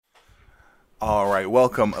All right,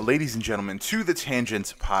 welcome, ladies and gentlemen, to the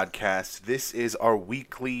Tangent Podcast. This is our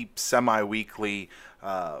weekly, semi-weekly,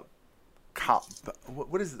 uh, co-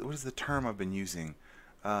 what is the term I've been using?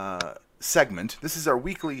 Segment. This is our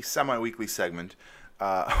weekly, semi-weekly segment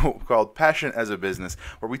called "Passion as a Business,"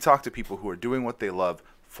 where we talk to people who are doing what they love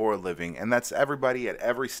for a living, and that's everybody at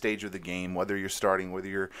every stage of the game. Whether you're starting, whether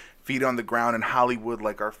you're feet on the ground in Hollywood,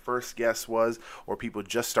 like our first guest was, or people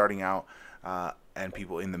just starting out, and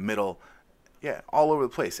people in the middle. Yeah, all over the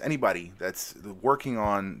place. Anybody that's working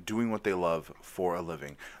on doing what they love for a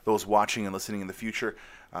living. Those watching and listening in the future,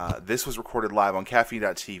 this was recorded live on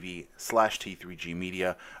caffeine.tv/T3G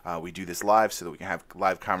Media. We do this live so that we can have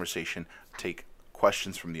live conversation, take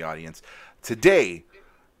questions from the audience. Today,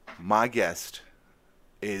 my guest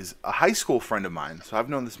is a high school friend of mine. So I've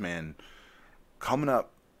known this man coming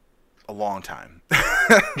up a long time.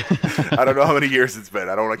 I don't know how many years it's been.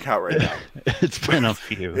 I don't want to count right now. It's been a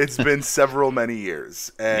few. It's been several many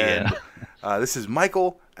years. And this is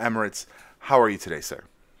Michael Emirates. How are you today, sir?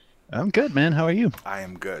 I'm good, man. How are you? I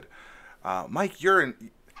am good. Mike,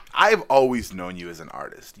 I've always known you as an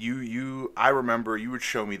artist. I remember you would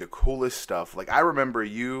show me the coolest stuff. Like, I remember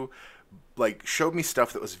you showed me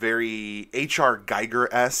stuff that was very H.R.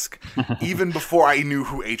 Geiger-esque even before I knew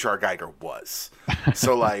who H.R. Geiger was.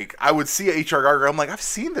 So like I would see H.R. Geiger, I'm like, I've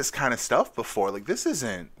seen this kind of stuff before. Like, this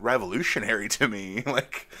isn't revolutionary to me.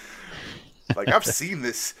 Like I've seen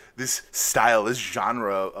this style, this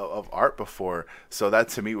genre of art before. So that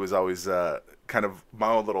to me was always kind of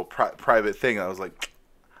my own little private thing. I was like,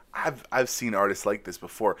 I've seen artists like this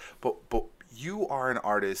before. But you are an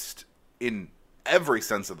artist in every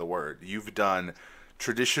sense of the word. You've done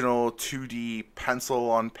traditional 2D pencil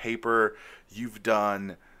on paper. You've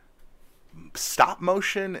done stop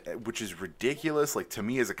motion, which is ridiculous. Like, to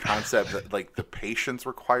me, as a concept, that like the patience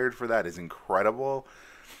required for that is incredible.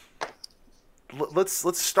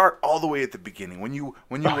 Let's start all the way at the beginning. When you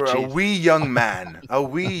were a wee young man,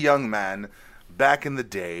 back in the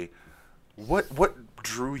day, what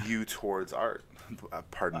drew you towards art?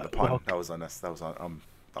 Pardon the pun. That was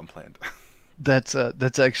unplanned.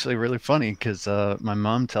 That's actually really funny because my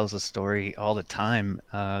mom tells a story all the time.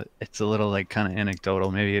 It's a little like kind of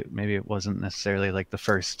anecdotal. Maybe it wasn't necessarily like the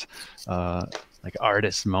first like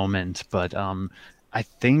artist moment, but I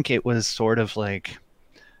think it was sort of like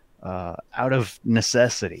out of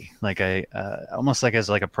necessity, like I almost like as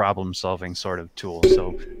like a problem solving sort of tool.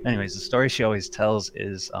 So anyways, the story she always tells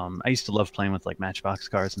is I used to love playing with like Matchbox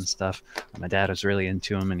cars and stuff. My dad was really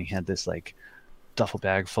into them, and he had this like duffel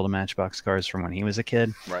bag full of Matchbox cars from when he was a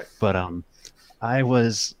kid. Right. But I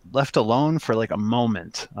was left alone for like a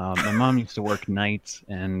moment. My mom used to work nights,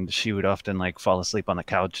 and she would often like fall asleep on the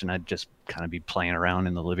couch, and I'd just kind of be playing around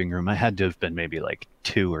in the living room. I had to have been maybe like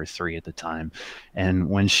 2 or 3 at the time. And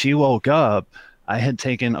when she woke up, I had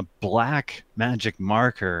taken a black magic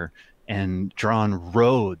marker and drawn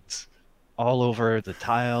roads all over the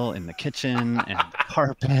tile in the kitchen and the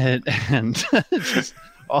carpet and just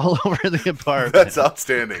all over the apartment. That's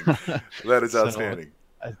outstanding. That is outstanding.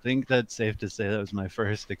 I think that's safe to say that was my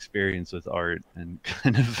first experience with art, and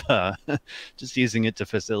kind of just using it to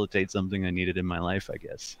facilitate something I needed in my life, I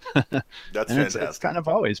guess. That's And fantastic. it's kind of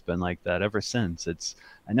always been like that ever since.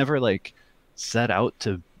 I never like set out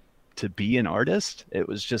to be an artist. It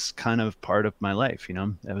was just kind of part of my life, you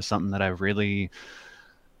know. It was something that I really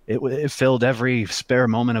it filled every spare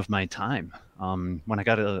moment of my time. When I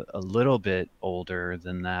got a little bit older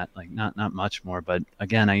than that, like not much more, but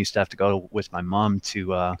again, I used to have to go with my mom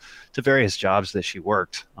to various jobs that she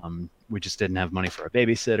worked. We just didn't have money for a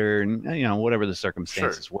babysitter, and you know, whatever the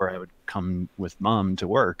circumstances were, I would come with mom to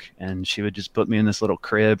work, and she would just put me in this little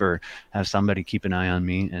crib or have somebody keep an eye on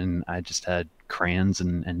me, and I just had crayons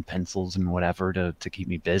and pencils and whatever to keep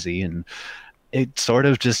me busy. And it sort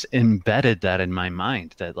of just embedded that in my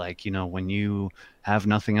mind that, like, you know, when you have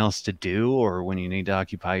nothing else to do or when you need to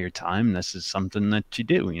occupy your time, this is something that you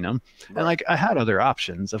do, you know. Right. And like I had other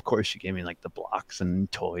options. Of course, she gave me like the blocks and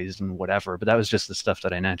toys and whatever, but that was just the stuff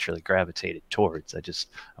that I naturally gravitated towards. I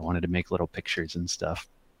wanted to make little pictures and stuff.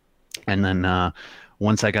 And then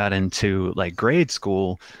once I got into like grade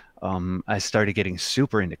school, I started getting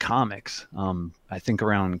super into comics. I think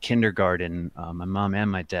around kindergarten, my mom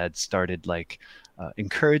and my dad started like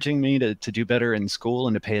encouraging me to do better in school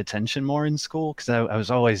and to pay attention more in school, because I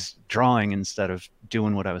was always drawing instead of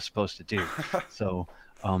doing what I was supposed to do. So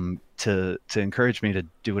to encourage me to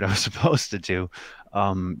do what I was supposed to do,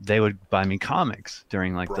 they would buy me comics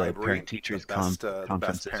during like the Bribery, parent teachers the best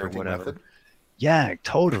conferences or parenting whatever. method. Yeah,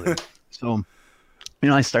 totally. So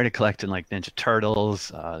I started collecting like Ninja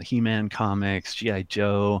Turtles, He-Man comics, G.I.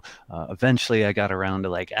 Joe. Eventually, I got around to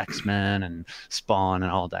like X-Men and Spawn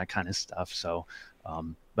and all that kind of stuff. So,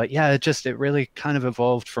 but yeah, it really kind of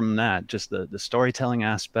evolved from that, just the storytelling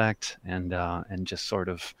aspect and just sort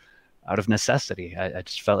of out of necessity. I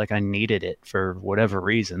just felt like I needed it for whatever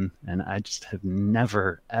reason, and I just have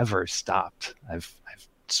never ever stopped. I've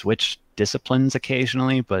switched disciplines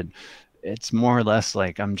occasionally, but it's more or less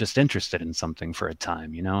like I'm just interested in something for a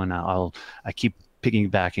time, and I keep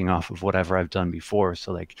piggybacking off of whatever I've done before.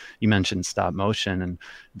 So like you mentioned stop motion, and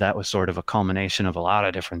that was sort of a culmination of a lot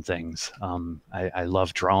of different things. I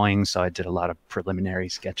love drawing, so I did a lot of preliminary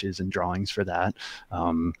sketches and drawings for that.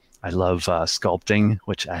 I love sculpting,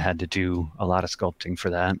 which I had to do a lot of sculpting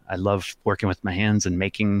for that. I love working with my hands and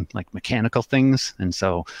making like mechanical things, and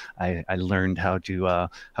so I learned how to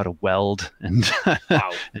weld and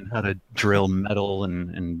Wow. and how to drill metal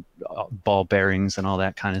and ball bearings and all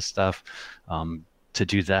that kind of stuff to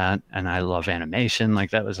do that. And I love animation.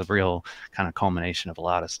 Like that was a real kind of culmination of a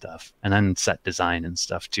lot of stuff. And then set design and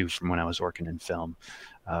stuff too from when I was working in film.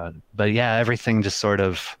 But yeah, everything just sort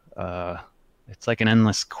of it's like an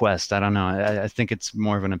endless quest. I don't know. I think it's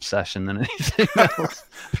more of an obsession than anything else.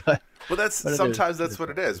 But Well, that's but sometimes it that's is what what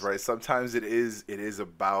it it is, is. right? Sometimes it is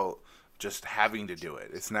about just having to do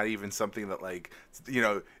it. It's not even something that like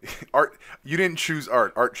art. You didn't choose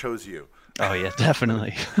art. Art chose you. Oh yeah,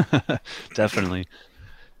 definitely. Definitely.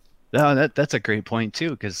 No, that's a great point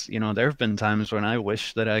too, because there have been times when I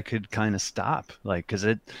wish that I could kind of stop, like, because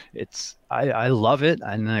I love it,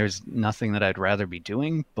 and there's nothing that I'd rather be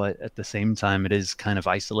doing, but at the same time, it is kind of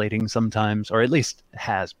isolating sometimes, or at least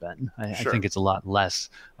has been. I Sure. think it's a lot less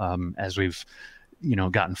as we've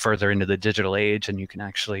gotten further into the digital age, and you can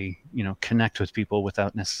actually connect with people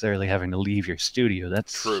without necessarily having to leave your studio.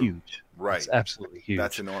 That's True. huge. That's Right. absolutely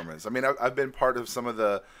That's huge. enormous. I mean, I've been part of some of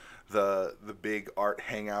the big art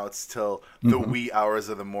hangouts till the Hmm. wee hours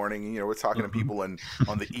of the morning. We're talking to Hmm. people on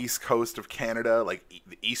the east coast of Canada, like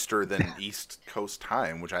the Easter than East Coast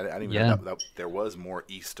time, which I didn't even know Yeah. that there was more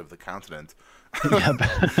east of the continent. Yep.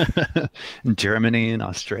 Germany and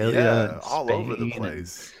Australia Yeah, and all over the Spain and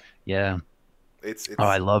place. yeah. Oh,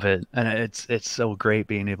 I It's love it. And it's so great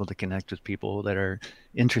being able to connect with people that are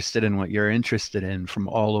interested in what you're interested in from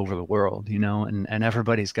all over the world, and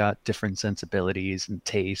everybody's got different sensibilities and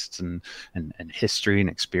tastes and history and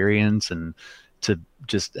experience and to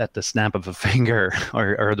just at the snap of a finger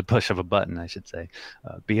or the push of a button, I should say,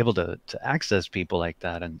 be able to access people like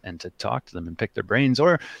that and to talk to them and pick their brains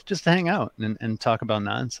or just to hang out and talk about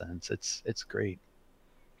nonsense. It's great.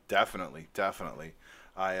 definitely, definitely.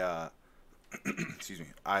 I excuse me.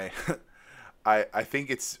 I think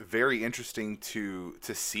it's very interesting to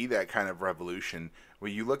see that kind of revolution.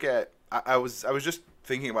 When you look at, I was just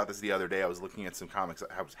thinking about this the other day. I was looking at some comics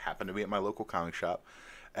that happened to be at my local comic shop,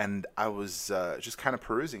 and I was just kind of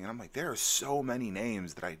perusing, and I'm like, there are so many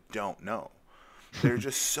names that I don't know. There are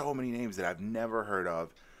just so many names that I've never heard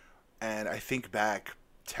of, and I think back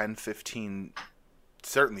 10, 15,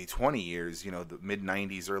 certainly 20 years. The mid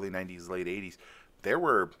 '90s, early '90s, late '80s. There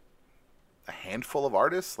were a handful of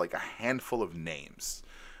artists, like a handful of names.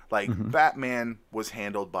 Like Hmm. Batman was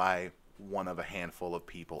handled by one of a handful of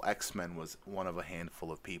people. X-Men was one of a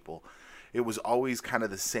handful of people. It was always kind of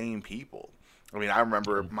the same people. I mean, I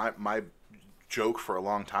remember my joke for a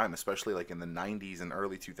long time, especially like in the '90s and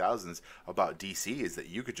early 2000s about DC is that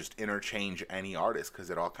you could just interchange any artist because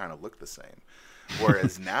it all kind of looked the same.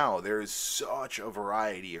 Whereas now there is such a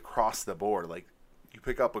variety across the board. Like you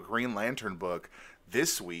pick up a Green Lantern book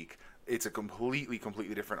this week, it's a completely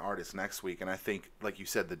different artist next week. And I think, like you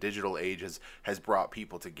said, the digital age has brought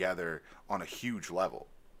people together on a huge level.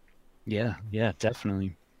 Yeah, yeah,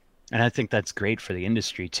 definitely. And I think that's great for the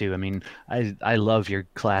industry too. I mean, I love your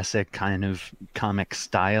classic kind of comic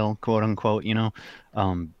style, quote unquote,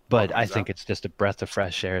 but I 100%. think it's just a breath of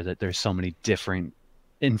fresh air that there's so many different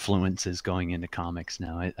influences going into comics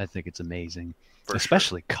now. I think it's amazing. For sure.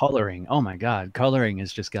 Especially coloring. Oh my God, coloring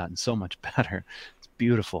has just gotten so much better. It's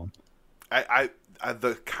beautiful.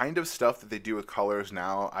 The kind of stuff that they do with colors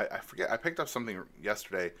now, I forget. I picked up something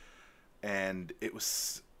yesterday, and it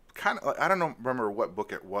was kind of, I don't know, remember what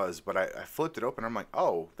book it was, but I flipped it open. I'm like,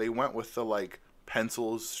 oh, they went with the like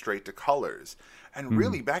pencils straight to colors, and Mm,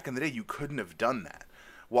 really back in the day, you couldn't have done that.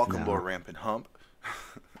 Welcome, Lord no. Rampant Hump,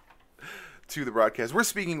 to the broadcast. We're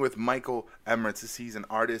speaking with Michael Emirates. He's an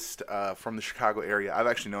artist from the Chicago area. I've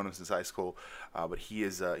actually known him since high school, but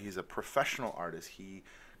he's a professional artist. He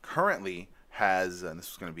currently has, and this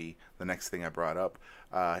was going to be the next thing I brought up.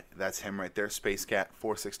 That's him right there, Space Cat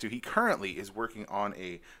 462. He currently is working on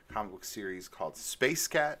a comic book series called Space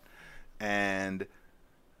Cat, and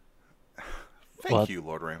Thank Well, you,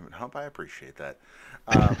 Lord Raymond Hump. I appreciate that.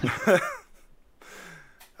 Um,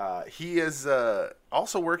 he is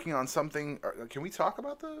also working on something. Can we talk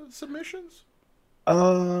about the submissions?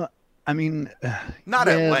 uh, I mean, Not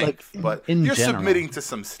at yeah, like length, but in you're general, submitting to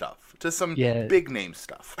some stuff, to some yeah. big name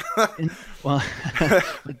stuff. Well,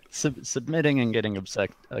 submitting and getting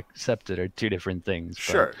accepted are two different things,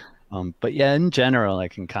 Sure. but yeah, in general, we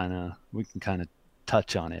can kind of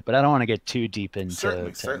touch on it, but I don't want to get too deep into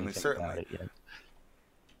Certainly, to certainly, anything about certainly. it yet.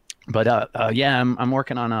 But yeah, I'm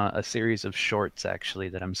working on a series of shorts actually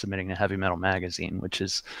that I'm submitting to Heavy Metal Magazine, which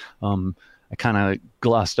is um, I kind of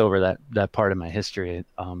glossed over that part of my history,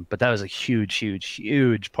 but that was a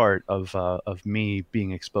huge part of me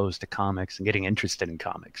being exposed to comics and getting interested in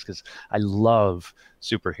comics because I love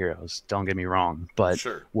superheroes. Don't get me wrong, but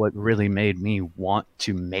Sure. what really made me want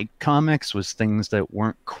to make comics was things that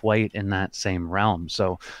weren't quite in that same realm.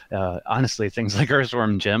 So honestly, things like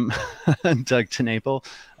Earthworm Jim and Doug TenNapel,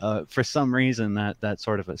 for some reason that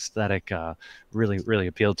sort of aesthetic really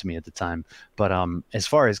appealed to me at the time. But as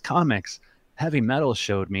far as comics, heavy metal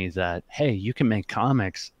showed me that hey, you can make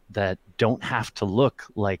comics that don't have to look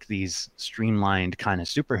like these streamlined kind of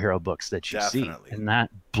superhero books that you see, Definitely. and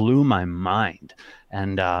that blew my mind.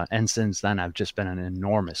 And since then, I've just been an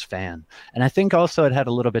enormous fan. And I think also it had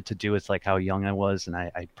a little bit to do with like how young I was, and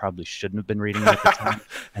I probably shouldn't have been reading it at the time.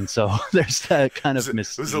 And so there's that kind of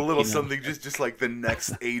It was a mystique, little you know. something, just like the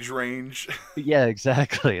next age range. Yeah,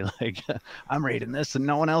 exactly. Like I'm reading this, and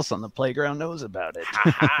no one else on the playground knows about it. Ha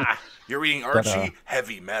ha! You're reading But Archie?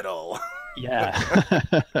 Heavy metal. yeah.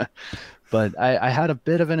 But I had a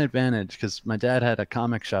bit of an advantage because my dad had a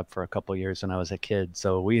comic shop for a couple years when I was a kid.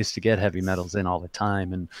 So we used to get heavy metals in all the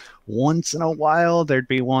time. And once in a while, there'd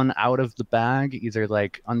be one out of the bag, either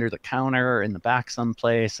like under the counter or in the back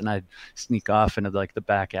someplace. And I'd sneak off into like the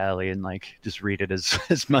back alley and like just read it as,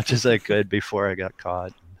 as much as I could before I got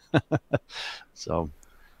caught. So,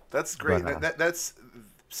 That's but great. That's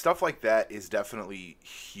stuff like that is definitely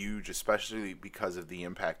huge, especially because of the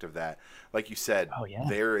impact of that. Like you said, oh, yeah.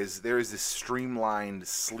 there is this streamlined,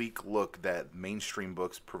 sleek look that mainstream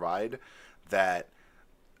books provide. That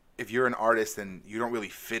if you're an artist and you don't really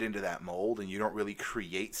fit into that mold and you don't really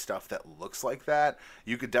create stuff that looks like that,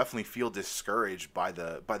 you could definitely feel discouraged by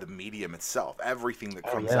the medium itself. Everything that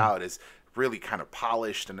Oh, comes yeah. out is really kind of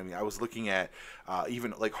polished. And I mean, I was looking at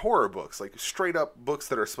even like horror books, like straight up books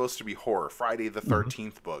that are supposed to be horror, Friday the Hmm.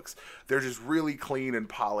 13th books. They're just really clean and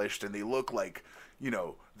polished, and they look like,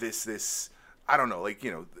 this I don't know, like,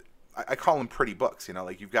 I call them pretty books.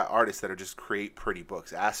 Like, you've got artists that are just create pretty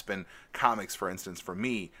books. Aspen Comics, for instance, for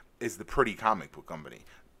me, is the pretty comic book company.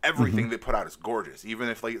 Hmm. Everything they put out is gorgeous, even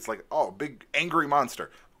if like it's like, oh, big angry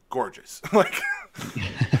monster, gorgeous. Like,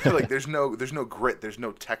 like there's no grit, there's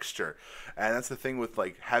no texture. And that's the thing with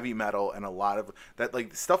like heavy metal and a lot of that,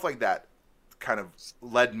 like stuff like that kind of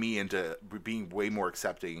led me into being way more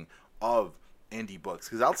accepting of indie books.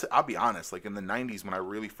 Because I'll be honest, like in the 90s when I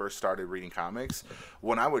really first started reading comics,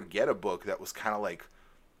 when I would get a book that was kind of like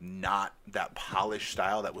not that polished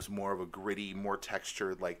style, that was more of a gritty, more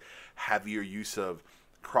textured, like heavier use of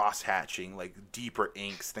cross hatching, like deeper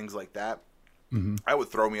inks, things like that, Hmm. I would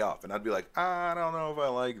throw me off, and I'd be like, I don't know if I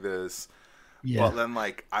like this. Yeah. But then,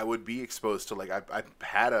 like, I would be exposed to, like, I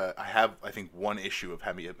have, I think, one issue of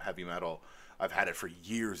heavy metal. I've had it for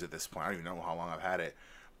years at this point. I don't even know how long I've had it.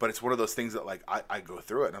 But it's one of those things that, like, I go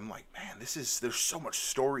through it, and I'm like, man, there's so much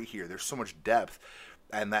story here. There's so much depth.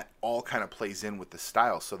 And that all kind of plays in with the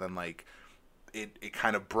style. So then, like, it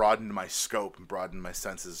kind of broadened my scope and broadened my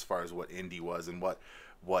senses as far as what indie was and what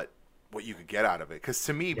what you could get out of it. Because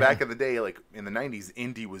to me, Yeah. back in the day, like in the 90s,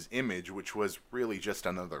 indie was Image, which was really just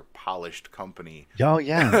another polished company. Oh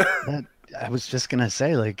yeah, that I was just gonna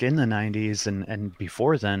say, like in the '90s and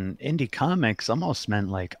before then, indie comics almost meant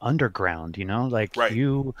like underground, you know, like Right.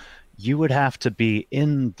 you would have to be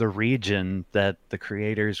in the region that the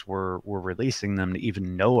creators were releasing them to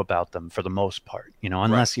even know about them for the most part, you know,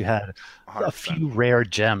 Right. unless you had a 100%. few rare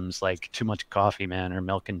gems like Too Much Coffee Man or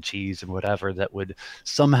Milk and Cheese and whatever that would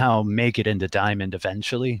somehow make it into Diamond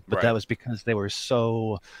eventually. But that Right. was because they were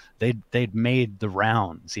so they'd made the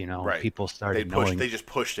rounds, you know, and Right. people started They knowing. just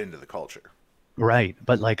pushed into the culture. Right,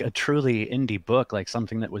 but like a truly indie book, like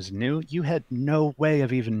something that was new, you had no way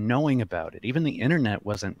of even knowing about it. Even the internet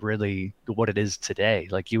wasn't really what it is today.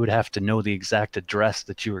 Like you would have to know the exact address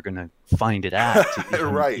that you were going to find it at to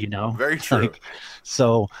even, Right. you know, Very true. like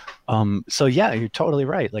so so yeah, you're totally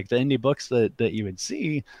right. Like the indie books that you would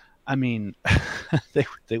see, I mean,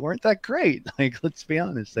 they weren't that great. Like let's be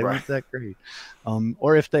honest, they Right. weren't that great.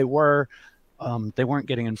 Or if they were, they weren't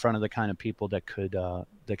getting in front of the kind of people that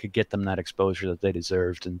could get them that exposure that they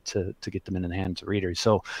deserved, and to get them into the hands of readers.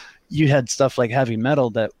 So you had stuff like heavy metal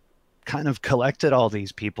that kind of collected all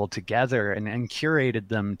these people together and curated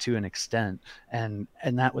them to an extent, and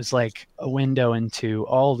that was like a window into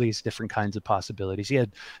all these different kinds of possibilities. You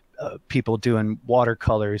had people doing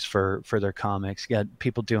watercolors for their comics. You had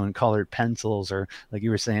people doing colored pencils, or like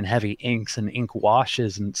you were saying, heavy inks and ink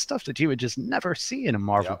washes and stuff that you would just never see in a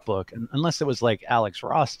Marvel book, unless it was like Alex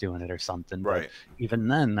Ross doing it or something. Right. But even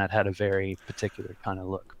then, that had a very particular kind of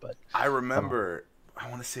look. But I remember, I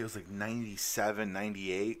want to say it was like 97,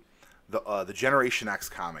 98, the Generation X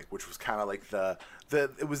comic, which was kind of like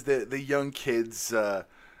it was the young kids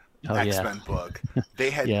X-Men book. They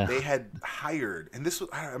had hired, and this was,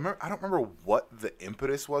 I don't remember what the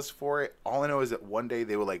impetus was for it. All I know is that one day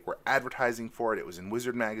they were advertising for it. It was in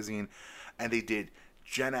Wizard magazine, and they did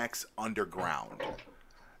Gen X Underground.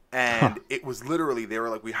 And it was literally, they were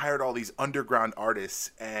like, we hired all these underground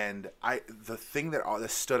artists, and the thing that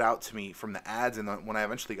stood out to me from the ads, and when I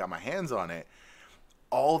eventually got my hands on it,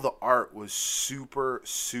 all the art was super,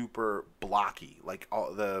 super blocky. Like,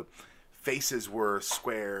 all the faces were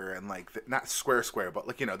square, and like, not square, but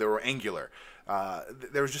like, they were angular.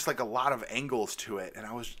 There was just like a lot of angles to it, and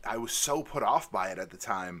I was so put off by it at the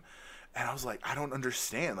time. And I was like, I don't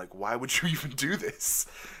understand. Like, why would you even do this?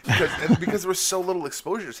 Because there was so little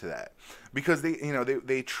exposure to that. Because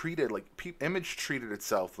they treated, like, Image treated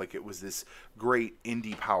itself like it was this great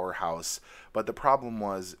indie powerhouse. But the problem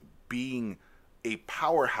was, being a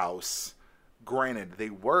powerhouse, granted, they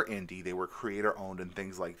were indie, they were creator owned and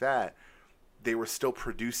things like that, they were still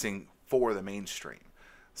producing for the mainstream.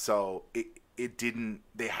 So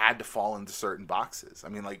they had to fall into certain boxes. I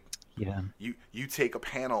mean, like, yeah, you take a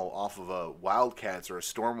panel off of a Wildcats or a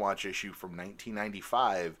Stormwatch issue from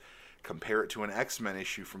 1995, compare it to an X-Men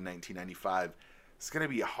issue from 1995, it's going to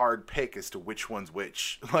be a hard pick as to which one's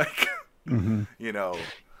which. Like,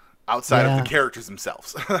 outside of the characters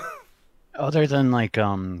themselves. Other than like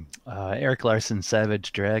Eric Larson,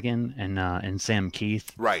 Savage Dragon, and Sam Keith,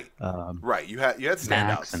 right? You had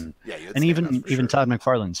standouts, and and even Todd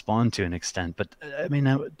McFarlane Spawn to an extent. But I mean,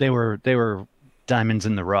 they were diamonds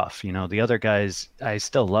in the rough. The other guys, I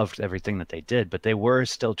still loved everything that they did, but they were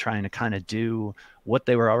still trying to kind of do what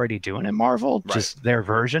they were already doing at Marvel, just their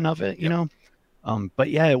version of it. But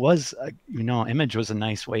yeah, it was Image was a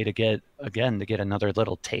nice way to get another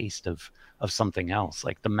little taste of something else.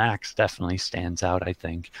 Like the Max definitely stands out, I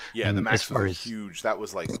think. Yeah, and the Max was huge. That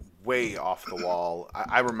was like way off the wall.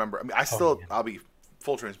 I remember. I mean, I'll be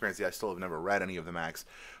full transparency, I still have never read any of the Max,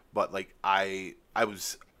 but like I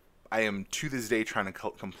am to this day trying to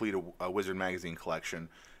complete a Wizard magazine collection,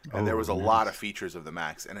 and there was a lot of features of the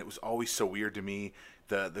Max, and it was always so weird to me,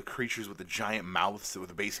 the creatures with the giant mouths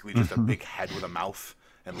with basically just a big head with a mouth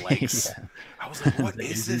and legs. I was like, what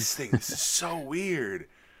is this thing? This is so weird.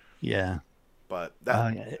 Yeah. But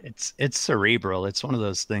it's cerebral. It's one of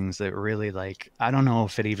those things that really, like, I don't know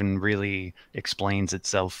if it even really explains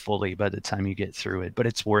itself fully by the time you get through it, but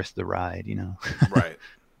it's worth the ride,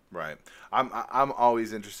 Right. I'm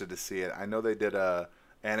always interested to see it. I know they did a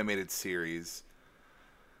animated series,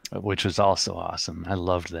 which was also awesome. I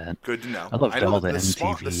loved that. Good to know. I loved all the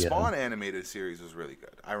MTV. The Spawn animated series was really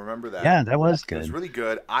good. I remember that. Yeah, that was good. It was really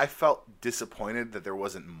good. I felt disappointed that there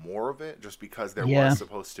wasn't more of it, just because there was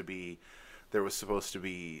supposed to be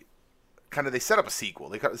kind of, they set up a sequel.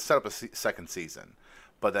 They set up a second season,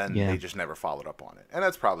 but then they just never followed up on it. And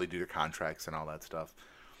that's probably due to contracts and all that stuff.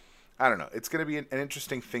 I don't know. It's going to be an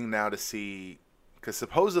interesting thing now to see, because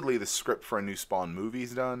supposedly the script for a new Spawn movie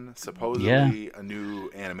is done. Supposedly a new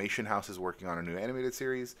animation house is working on a new animated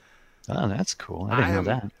series. Oh, that's cool. I didn't know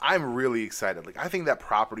that. I'm really excited. Like, I think that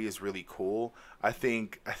property is really cool. I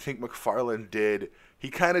think McFarlane he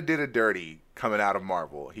kind of did a dirty coming out of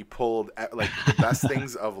Marvel. He pulled like the best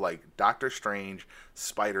things of like Doctor Strange,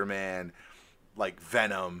 Spider-Man, like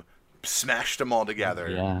Venom, smashed them all together.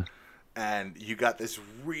 Yeah. And you got this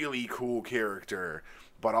really cool character,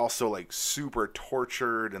 but also like super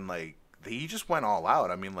tortured, and like he just went all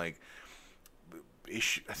out. I mean, like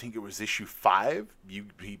I think it was issue 5.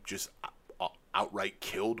 He just outright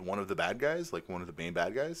killed one of the bad guys, like one of the main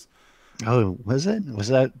bad guys. Oh, was it? Was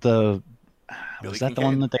that the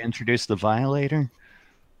one that they introduced the Violator?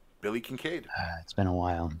 Billy Kincaid. It's been a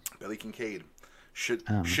while. Billy Kincaid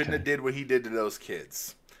shouldn't have did what he did to those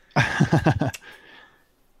kids.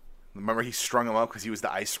 Remember, he strung him up because he was the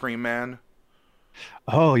ice cream man.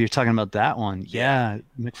 Oh, you're talking about that one. Yeah.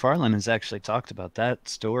 McFarlane has actually talked about that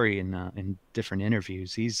story in different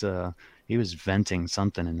interviews. He's he was venting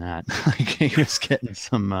something in that. Like he was getting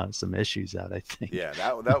some issues out, I think. Yeah,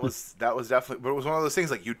 that was definitely, but it was one of those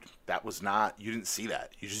things like that was not, you didn't see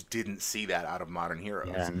that. You just didn't see that out of modern Yeah,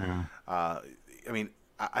 heroes. no. I mean,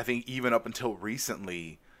 I think even up until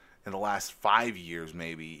recently, in the last 5 years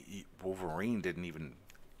maybe, Wolverine didn't even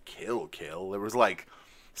kill. There was like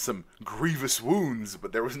some grievous wounds,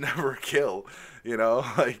 but there was never a kill. You know,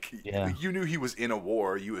 like Yeah. you knew he was in a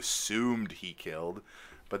war, you assumed he killed,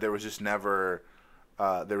 but there was just never.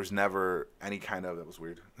 There was never any kind of, that was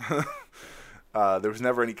weird. There was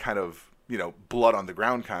never any kind of, blood on the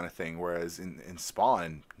ground kind of thing. Whereas in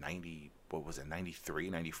Spawn 90, what was it, 93,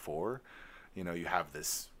 94, you have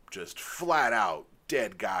this just flat out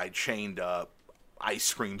dead guy chained up,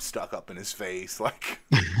 ice cream stuck up in his face. Like,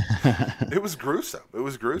 it was gruesome. It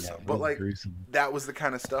was Yeah, gruesome. it But was like, gruesome. that was the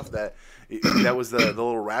kind of stuff that was the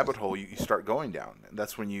little rabbit hole you start going down. And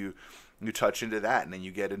that's when you touch into that, and then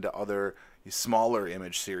you get into other smaller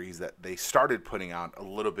Image series that they started putting out a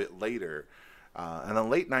little bit later. In the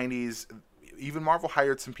late 90s, even Marvel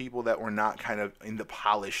hired some people that were not kind of in the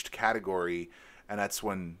polished category, and that's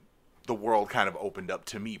when the world kind of opened up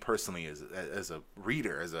to me personally as a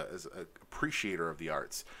reader, as a appreciator of the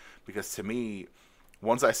arts. Because to me,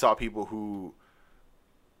 once I saw people who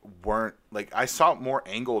weren't, like, I saw more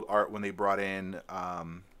angled art when they brought in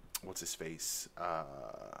what's his face,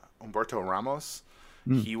 Humberto Ramos.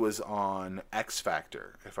 Mm. He was on X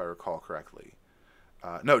Factor, if I recall correctly.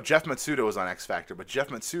 No, Jeff Matsuda was on X Factor, but Jeff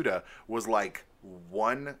Matsuda was like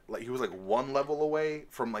he was like one level away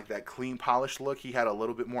from like that clean, polished look. He had a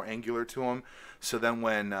little bit more angular to him. So then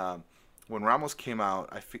when Ramos came out,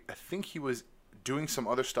 I think he was doing some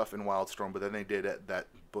other stuff in Wildstorm, but then they did that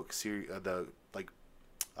book series, the like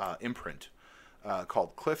imprint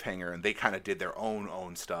called Cliffhanger, and they kind of did their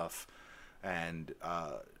own stuff, and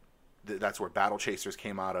that's where Battle Chasers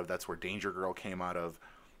came out of. That's where Danger Girl came out of.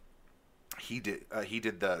 He did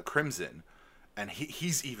the Crimson, and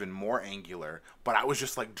he's even more angular. But I was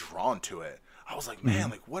just like drawn to it. I was like, man,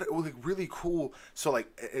 like what, like really cool. So like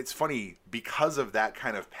it's funny because of that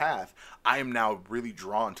kind of path. I am now really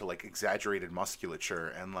drawn to like exaggerated musculature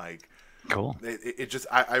and like. Cool. It just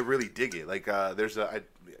I really dig it. Like there's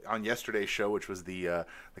on yesterday's show, which was the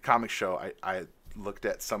comic show. I looked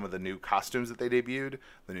at some of the new costumes that they debuted,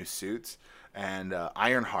 the new suits, and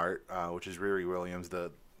Ironheart, which is Riri Williams,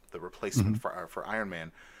 the replacement for Iron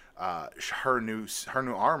Man. Her new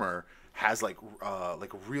armor has like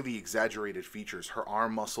really exaggerated features. Her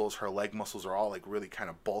arm muscles, her leg muscles are all like really kind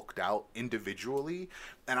of bulked out individually,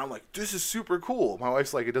 and I'm like, this is super cool. My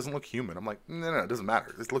wife's like, it doesn't look human. I'm like, no, it doesn't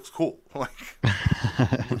matter. This looks cool. Like,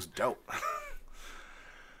 it looks dope.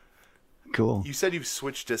 Cool. You said you've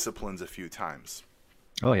switched disciplines a few times.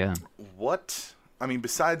 Oh yeah. What? I mean,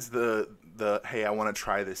 besides the hey, I want to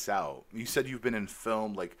try this out. You said you've been in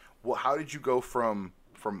film. Like, how did you go from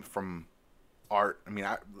art? I mean,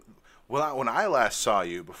 when I last saw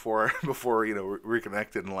you before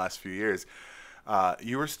reconnected in the last few years,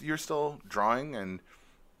 you're still drawing, and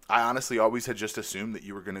I honestly always had just assumed that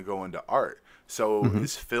you were going to go into art. So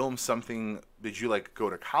is film something? Did you like go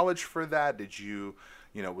to college for that? Did you,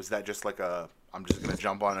 was that just like I'm just going to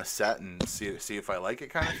jump on a set and see if I like it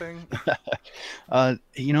kind of thing?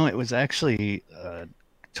 It was actually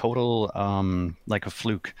total like a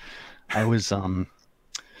fluke. I was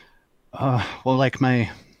well, like my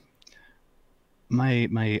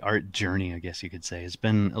art journey, I guess you could say, has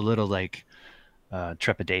been a little like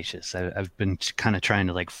trepidatious. I've been kind of trying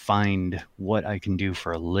to like find what I can do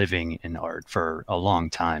for a living in art for a long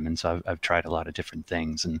time, and so I've tried a lot of different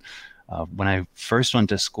things. And when I first went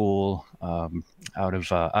to school, out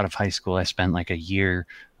of high school, I spent like a year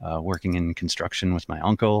working in construction with my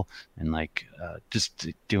uncle, and like just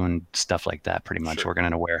doing stuff like that, pretty much. Sure. Working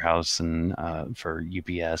in a warehouse and for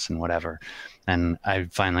UPS and whatever. And I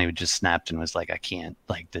finally just snapped and was like, I can't,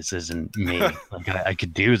 like, this isn't me. Like I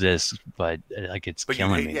could do this, but like it's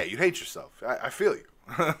killing me. Yeah, you hate yourself. I feel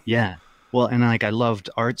you. Yeah. Well, and like I loved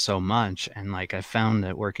art so much, and like I found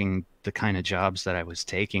that working the kind of jobs that I was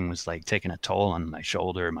taking was like taking a toll on my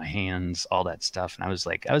shoulder, my hands, all that stuff. And I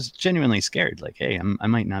was genuinely scared. Like, hey, I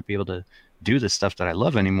might not be able to do the stuff that I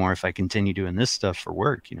love anymore if I continue doing this stuff for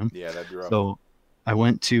work, Yeah, that'd be rough. So I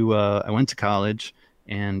went to college,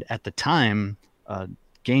 and at the time,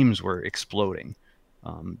 games were exploding.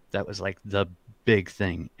 That was like the big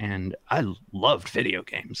thing, and I loved video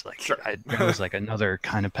games. Like, Sure. That was like another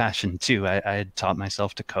kind of passion too. I had taught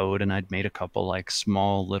myself to code, and I'd made a couple like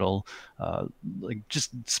small little like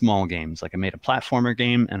just small games. Like I made a platformer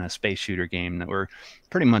game and a space shooter game that were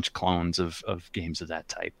pretty much clones of games of that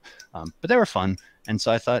type, but they were fun. And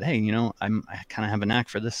so I thought, hey, I kind of have a knack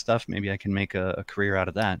for this stuff. Maybe I can make a career out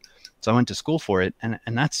of that. So I went to school for it, and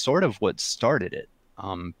that's sort of what started it.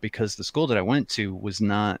 Because the school that I went to was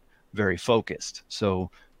not very focused. So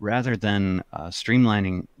rather than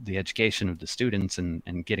streamlining the education of the students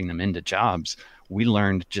and getting them into jobs, we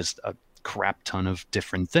learned just a crap ton of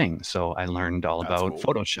different things. So I learned all That's about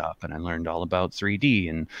cool. Photoshop, and I learned all about 3D,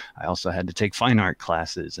 and I also had to take fine art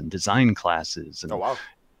classes and design classes Oh and wow.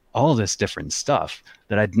 all this different stuff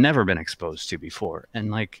that I'd never been exposed to before.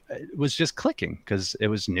 And like it was just clicking because it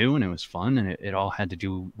was new and it was fun, and it all had to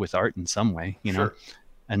do with art in some way. Sure.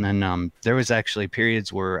 And then there was actually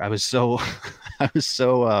periods where I was so I was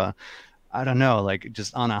so I don't know, like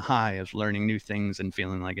just on a high of learning new things and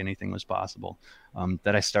feeling like anything was possible.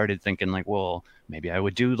 That I started thinking like, well, maybe I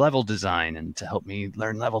would do level design, and to help me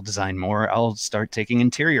learn level design more, I'll start taking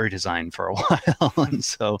interior design for a while. And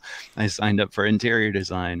so I signed up for interior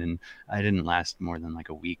design, and I didn't last more than like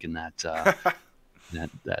a week in that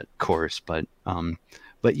course.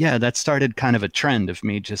 But yeah, that started kind of a trend of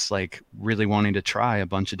me just like really wanting to try a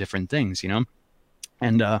bunch of different things.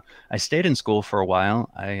 And I stayed in school for a while.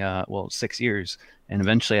 Well, 6 years, and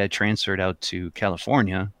eventually I transferred out to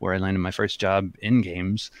California, where I landed my first job in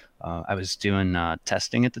games. I was doing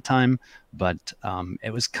testing at the time, but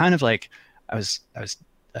it was kind of like I was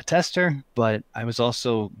a tester, but I was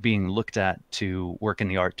also being looked at to work in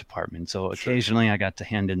the art department. So Sure. occasionally I got to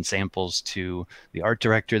hand in samples to the art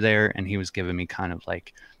director there, and he was giving me kind of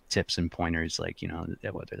like tips and pointers, like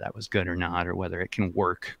whether that was good or not, or whether it can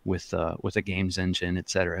work with a games engine, et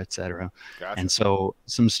cetera, et cetera. And Gotcha. so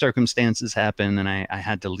some circumstances happened, and I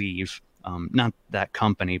had to leave. Not that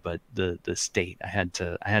company, but the state. I had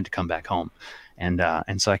to come back home, and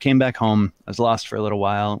so I came back home. I was lost for a little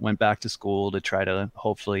while. Went back to school to try to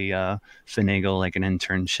hopefully finagle like an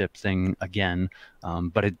internship thing again,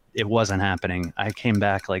 but it wasn't happening. I came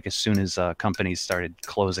back like as soon as companies started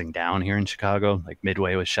closing down here in Chicago. Like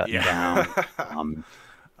Midway was shutting Yeah. down. Um,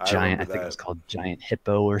 I Giant, remember I think it was that. called Giant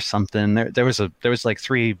Hippo or something. There was like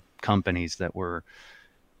three companies that were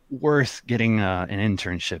worth getting an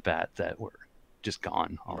internship at that were just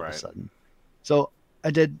gone all of a Right. sudden. So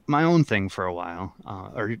I did my own thing for a while,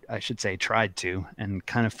 or I should say, tried to, and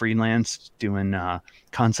kind of freelanced doing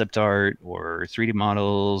concept art or 3D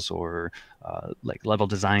models or like level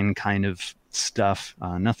design kind of stuff.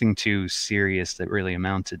 Nothing too serious that really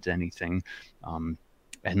amounted to anything. Um,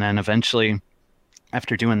 and then eventually,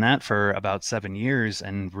 after doing that for about 7 years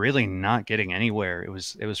and really not getting anywhere, it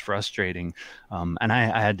was frustrating. And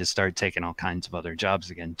I had to start taking all kinds of other jobs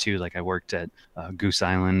again too. Like I worked at Goose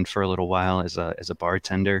Island for a little while as a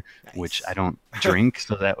bartender, which I Nice. don't drink,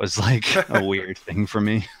 so that was like a weird thing for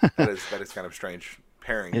me. That is kind of strange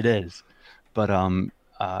pairing. It is, but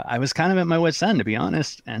I was kind of at my wit's end, to be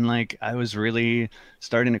honest, and like I was really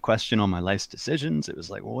starting to question all my life's decisions. It was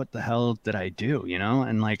like, well, what the hell did I do?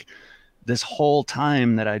 And like this whole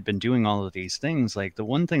time that I'd been doing all of these things, like the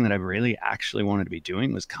one thing that I really actually wanted to be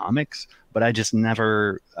doing was comics, but I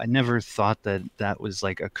never thought that that was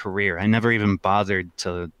like a career. I never even bothered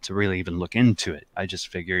to really even look into it. I just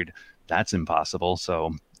figured that's impossible.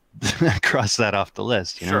 So cross that off the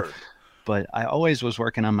list. Sure. But I always was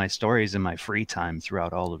working on my stories in my free time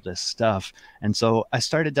throughout all of this stuff. And so I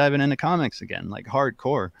started diving into comics again, like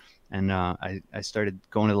hardcore. And I started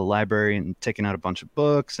going to the library and taking out a bunch of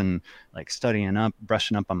books and like studying up,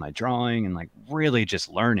 brushing up on my drawing and like really just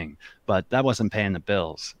learning. But that wasn't paying the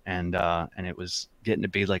bills. And it was getting to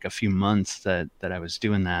be like a few months that I was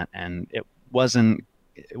doing that. And it wasn't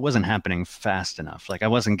happening fast enough. Like I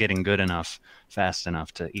wasn't getting good enough fast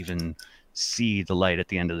enough to even see the light at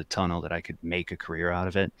the end of the tunnel that I could make a career out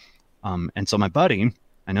of it. And so my buddy,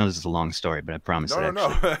 I know this is a long story, but I promise No, it no,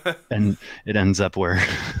 actually, no. and it ends up where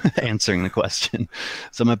answering the question.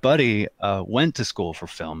 So my buddy went to school for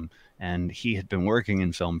film, and he had been working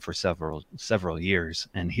in film for several years,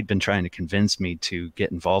 and he'd been trying to convince me to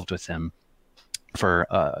get involved with him for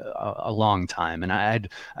a long time. And I'd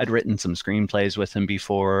written some screenplays with him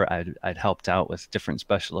before. I'd helped out with different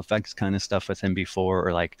special effects kind of stuff with him before,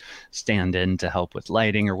 or like stand in to help with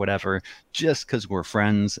lighting or whatever, just because we're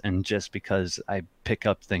friends and just because I pick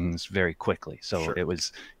up things very quickly. So Sure. it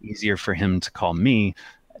was easier for him to call me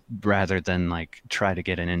rather than like try to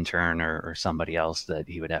get an intern or somebody else that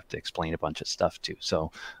he would have to explain a bunch of stuff to.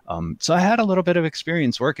 So I had a little bit of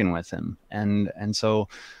experience working with him, and so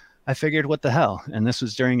I figured, what the hell? And this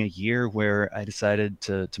was during a year where I decided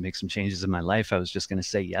to make some changes in my life. I was just going to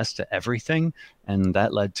say yes to everything. And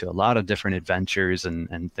that led to a lot of different adventures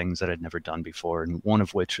and things that I'd never done before. And one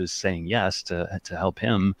of which was saying yes to help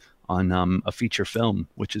him on a feature film,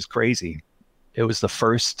 which is crazy. It was the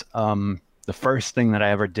first. the first thing that I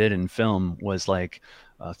ever did in film was like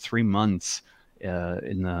 3 months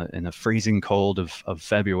in the freezing cold of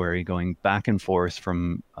February, going back and forth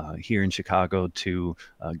from here in Chicago to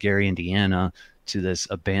Gary, Indiana, to this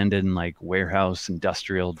abandoned like warehouse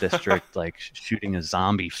industrial district, like shooting a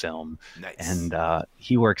zombie film. Nice. And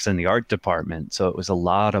he works in the art department, so it was a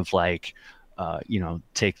lot of like,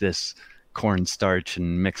 take this cornstarch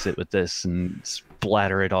and mix it with this and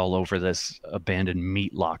splatter it all over this abandoned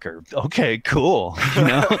meat locker. Okay, cool.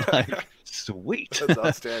 Like sweet. That's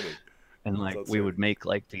outstanding. And That's like we outstanding. would make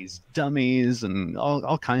like these dummies and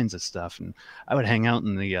all kinds of stuff. And I would hang out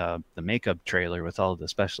in the makeup trailer with all the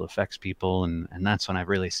special effects people, and that's when I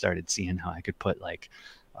really started seeing how I could put like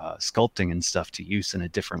sculpting and stuff to use in a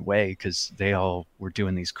different way, because they all were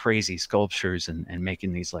doing these crazy sculptures and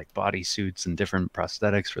making these like bodysuits and different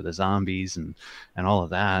prosthetics for the zombies and all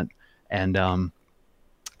of that. And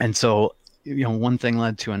so one thing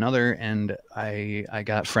led to another, and I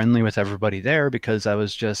got friendly with everybody there because I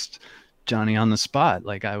was just Johnny on the spot.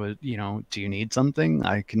 Like I would, do you need something?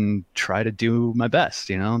 I can try to do my best.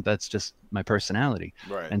 That's just my personality.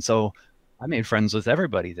 Right. And so I made friends with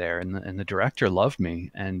everybody there, and the director loved me,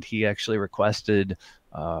 and he actually requested.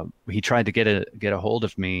 He tried to get a hold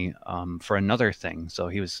of me for another thing. So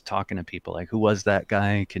he was talking to people like, "Who was that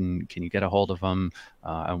guy? Can you get a hold of him?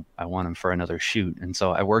 I want him for another shoot." And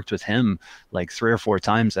so I worked with him like 3 or 4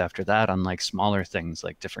 times after that on like smaller things,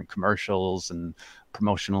 like different commercials and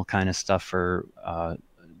promotional kind of stuff for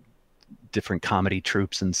different comedy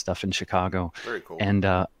troupes and stuff in Chicago. Very cool. And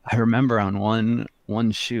I remember on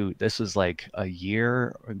one shoot, this was like a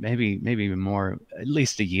year, or maybe even more, at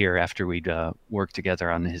least a year after we'd worked together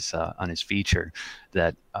on his feature,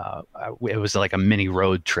 that it was like a mini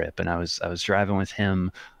road trip, and I was driving with him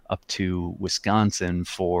up to Wisconsin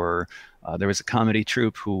for there was a comedy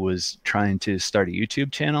troupe who was trying to start a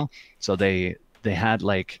YouTube channel, so they had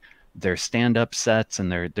like their stand-up sets and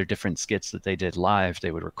their different skits that they did live,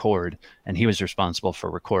 they would record, and he was responsible for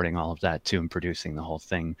recording all of that too and producing the whole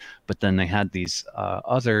thing. But then they had these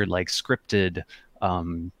other like scripted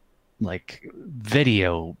like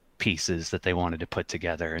video pieces that they wanted to put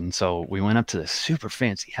together. And so we went up to this super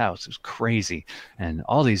fancy house. It was crazy, and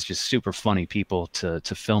all these just super funny people to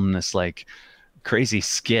film this like crazy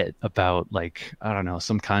skit about like, I don't know,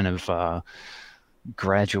 some kind of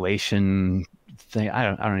graduation thing.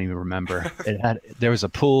 I don't even remember. There was a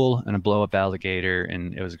pool and a blow up alligator,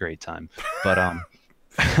 and it was a great time. But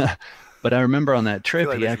but I remember on that I feel trip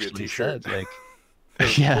like he that should be a actually t-shirt. said like, There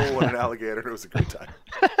was a yeah, bull and an alligator. It was a great time.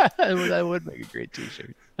 that would make a great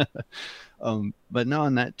t-shirt. But no,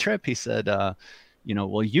 on that trip he said,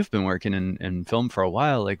 well, you've been working in film for a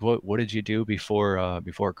while. Like, what did you do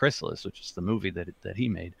before Chrysalis, which is the movie that he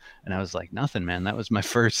made? And I was like, nothing, man. That was my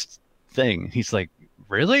first thing. He's like,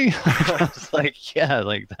 really? I was like, yeah,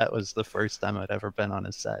 like that was the first time I'd ever been on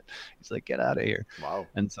a set. He's like, get out of here. Wow.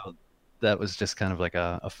 And so that was just kind of like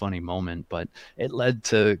a funny moment, but it led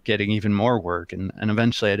to getting even more work. And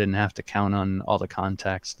eventually I didn't have to count on all the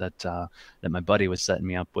contacts that my buddy was setting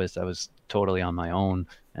me up with. I was totally on my own,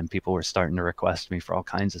 and people were starting to request me for all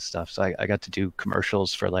kinds of stuff. So I got to do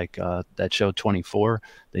commercials for like that show 24.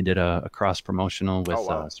 They did a cross promotional with Oh,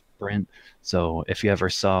 wow. Sprint. So if you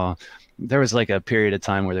ever saw, there was like a period of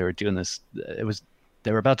time where they were doing this.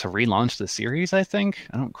 They were about to relaunch the series, I think.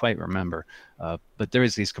 I don't quite remember. But there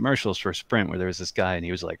was these commercials for Sprint where there was this guy and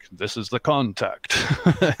he was like, "This is the contact.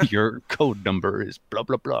 Your code number is blah,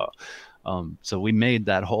 blah, blah." So we made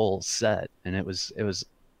that whole set, and it was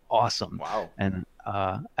awesome. Wow. And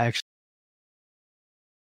I actually,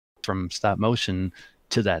 from stop motion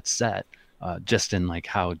to that set, just in like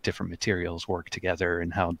how different materials work together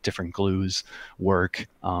and how different glues work,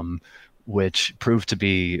 which proved to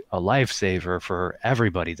be a lifesaver for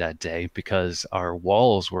everybody that day, because our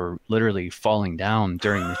walls were literally falling down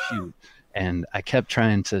during the shoot. And I kept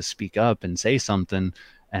trying to speak up and say something.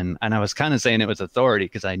 And I was kind of saying it with authority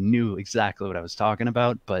because I knew exactly what I was talking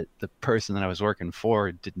about. But the person that I was working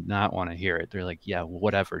for did not want to hear it. They're like, "Yeah,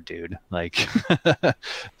 whatever, dude." Like,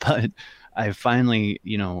 but I finally,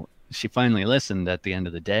 she finally listened at the end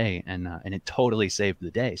of the day, and it totally saved the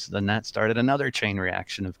day. So then that started another chain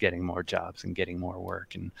reaction of getting more jobs and getting more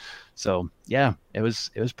work. And so, yeah, it was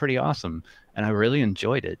pretty awesome. And I really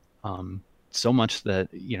enjoyed it. So much that,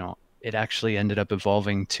 it actually ended up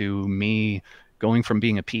evolving to me going from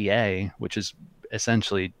being a PA, which is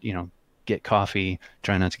essentially, get coffee,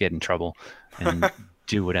 try not to get in trouble, and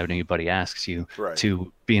do what anybody asks you, Right.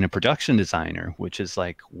 to being a production designer, which is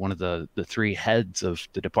like one of the three heads of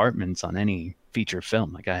the departments on any feature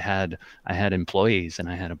film. Like I had employees, and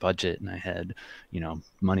I had a budget, and I had,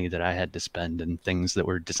 money that I had to spend, and things that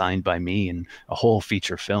were designed by me, and a whole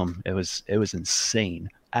feature film. It was insane,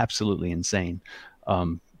 absolutely insane.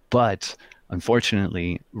 But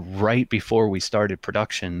unfortunately, right before we started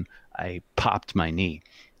production, I popped my knee.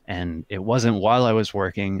 And it wasn't while I was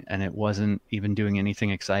working, and it wasn't even doing anything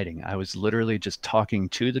exciting. I was literally just talking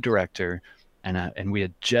to the director, and we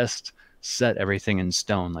had just set everything in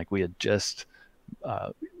stone. Like, we had just,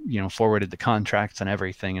 forwarded the contracts and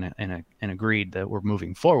everything, and agreed that we're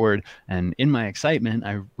moving forward. And in my excitement,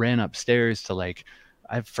 I ran upstairs to, like,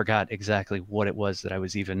 I forgot exactly what it was that I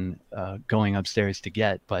was even going upstairs to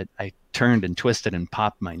get, but I turned and twisted and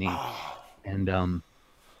popped my knee. Oh,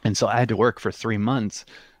 And so I had to work for 3 months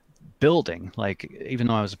building. Like, even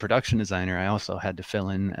though I was a production designer, I also had to fill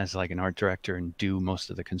in as like an art director and do most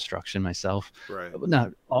of the construction myself. right.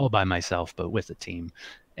 Not all by myself, but with a team.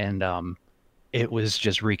 And it was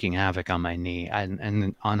just wreaking havoc on my knee.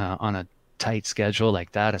 And on a tight schedule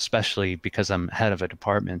like that, especially because I'm head of a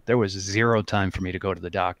department, there was zero time for me to go to the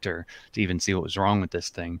doctor to even see what was wrong with this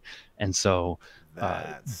thing. And so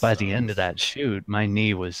That by the end of sucks. that shoot, my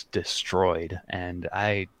knee was destroyed, and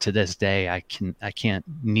to this day, I can't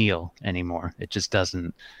kneel anymore. It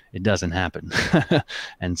doesn't happen.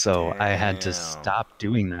 And so I had to Damn. stop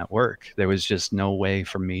doing that work. There was just no way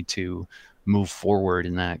for me to move forward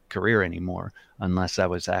in that career anymore unless I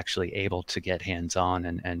was actually able to get hands on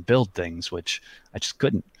and build things, which I just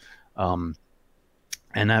couldn't. Um,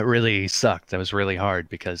 and that really sucked. That was really hard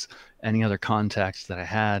because any other contacts that I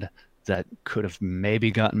had that could have maybe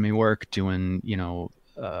gotten me work doing,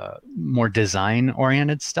 more design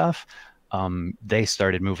oriented stuff, they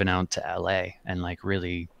started moving out to LA and like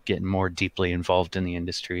really getting more deeply involved in the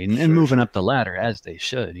industry, and Sure, moving sure. up the ladder as they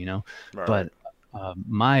should. All right. But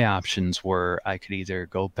my options were, I could either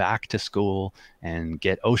go back to school and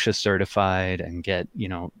get OSHA certified and get,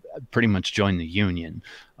 pretty much join the union,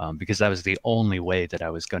 because that was the only way that I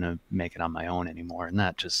was going to make it on my own anymore. And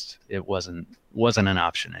that just, it wasn't an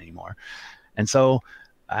option anymore. And so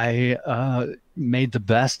I made the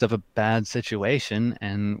best of a bad situation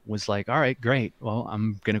and was like, all right, great. Well,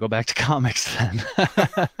 I'm going to go back to comics then.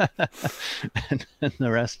 And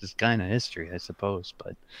the rest is kind of history, I suppose.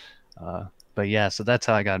 Uh, but yeah, so that's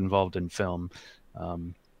how I got involved in film.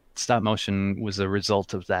 Um, Stop motion was a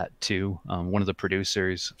result of that too. One of the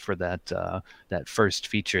producers for that first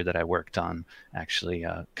feature that I worked on actually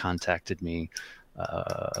contacted me.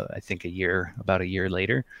 I think about a year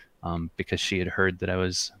later, because she had heard that I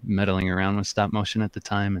was meddling around with stop motion at the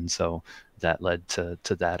time, and so that led to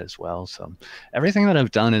that as well. So everything that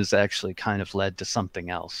I've done has actually kind of led to something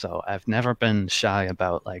else. So I've never been shy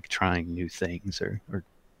about like trying new things, or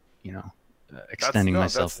you know, That's extending no,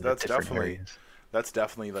 myself into that's different definitely areas.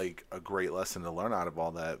 like a great lesson to learn out of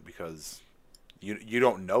all that because you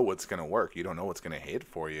don't know what's gonna work. You don't know what's gonna hit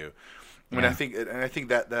for you. I mean, Yeah. I think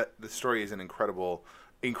that the story is an incredible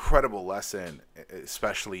lesson,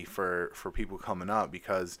 especially for people coming up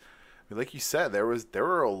because. Like you said, there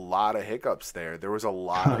were a lot of hiccups there. There was a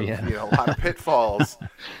lot Oh of yeah. a lot of pitfalls,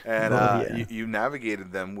 and Oh yeah. you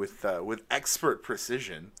navigated them with expert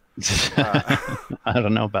precision. Uh, I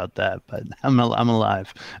don't know about that, but I'm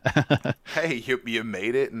alive. hey, you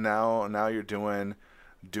made it, and now you're doing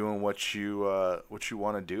what you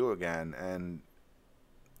want to do again, and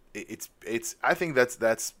it's I think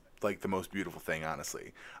that's like the most beautiful thing.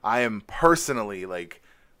 Honestly, I am personally like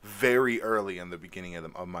very early in the beginning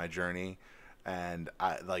of my journey, and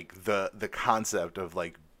I like the concept of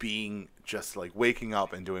like being just like waking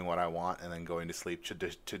up and doing what I want and then going to sleep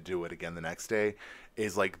to do it again the next day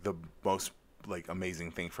is like the most like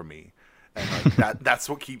amazing thing for me, and like that's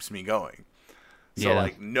what keeps me going. So Yeah.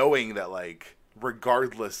 like knowing that like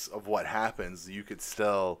regardless of what happens, you can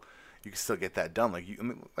still get that done. Like I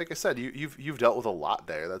mean, like I said, you've dealt with a lot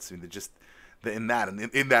there. That's just in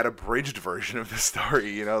that abridged version of the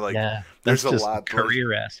story. Like Yeah. there's That's a just the lot.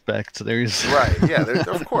 career aspect. There's Right. Yeah.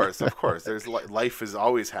 Of course. There's life is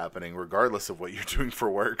always happening, regardless of what you're doing for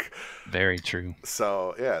work. very true.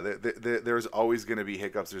 So yeah, there's always going to be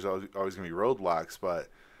hiccups. There's always going to be roadblocks, but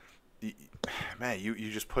y- man, you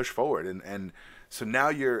just push forward, and so now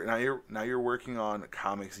you're working on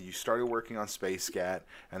comics. You started working on Space Cat,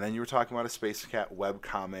 and then you were talking about a Space Cat web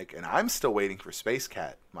comic, and I'm still waiting for Space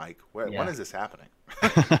Cat, Mike. When Yeah. is this happening?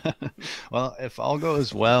 Well, if all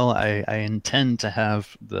goes well, I intend to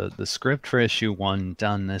have the script for issue one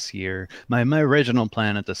done this year. My original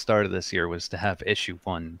plan at the start of this year was to have issue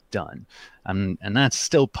one done, and that's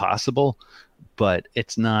still possible. but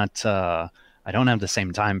it's not. I don't have the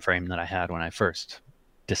same time frame that I had when I first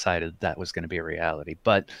decided that was going to be a reality.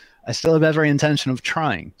 But I still have every intention of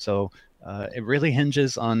trying. So it really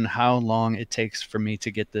hinges on how long it takes for me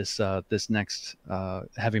to get this next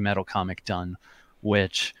heavy metal comic done,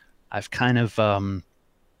 which I've kind of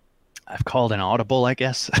I've called an audible, I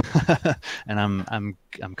guess, and I'm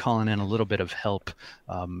calling in a little bit of help.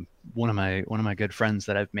 One of my good friends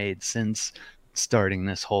that I've made since starting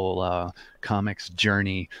this whole comics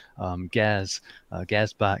journey, Gaz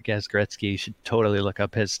Gretzky. You should totally look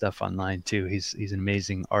up his stuff online too. He's an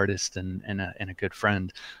amazing artist and a good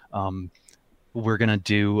friend. We're gonna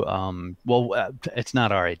do it's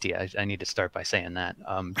not our idea. I need to start by saying that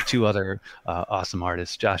two other awesome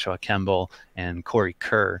artists, Joshua Kemble and Corey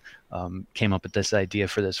Kerr, came up with this idea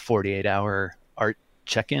for this 48-hour art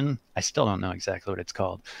check-in. I still don't know exactly what it's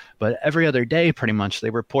called, but every other day pretty much they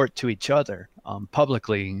report to each other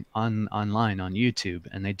publicly online on YouTube,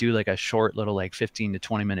 and they do like a short little like 15 to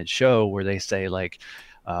 20 minute show where they say like,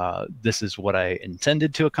 this is what I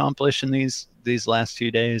intended to accomplish in these last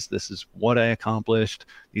few days. This is what I accomplished.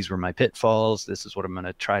 These were my pitfalls. This is what I'm going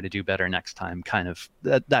to try to do better next time. Kind of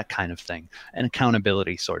that kind of thing, an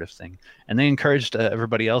accountability sort of thing. And they encouraged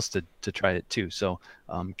everybody else to try it too. So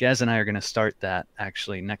Gaz and I are going to start that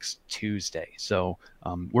actually next Tuesday. So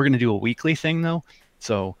we're going to do a weekly thing though.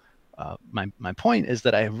 So my point is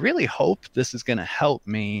that I really hope this is going to help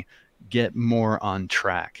me get more on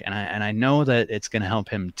track, and I know that it's going to help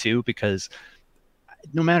him too, because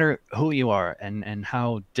no matter who you are and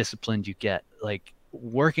how disciplined you get, like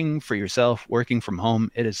working for yourself, working from home,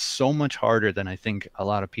 it is so much harder than I think a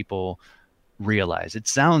lot of people realize. It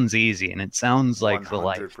sounds easy and it sounds like the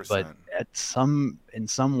life, but 100%. in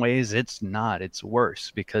some ways it's not. It's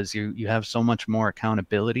worse because you have so much more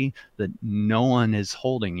accountability that no one is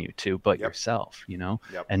holding you to but Yep. yourself, you know.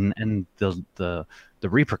 Yep. And the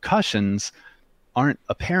repercussions aren't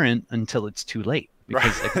apparent until it's too late,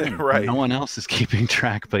 because again, Right. no one else is keeping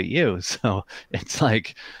track but you. So it's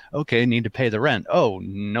like, okay, need to pay the rent. Oh,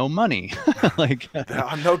 no money. Like, There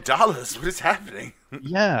are no dollars. What is happening?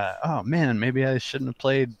 yeah. Oh man, maybe I shouldn't have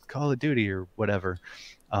played Call of Duty or whatever.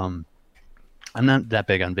 Um, I'm not that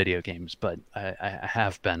big on video games, but I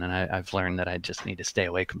have been, and I've learned that I just need to stay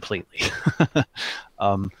away completely.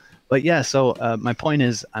 But yeah, so my point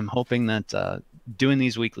is, I'm hoping that doing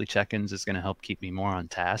these weekly check-ins is going to help keep me more on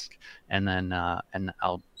task, and then and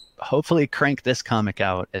I'll hopefully crank this comic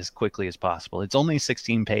out as quickly as possible. It's only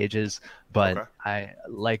 16 pages, but Okay. I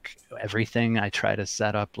like everything. I try to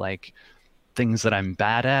set up like things that I'm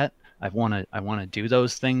bad at. I want to do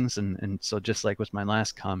those things, and so just like with my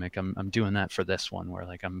last comic, I'm doing that for this one, where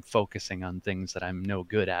like I'm focusing on things that I'm no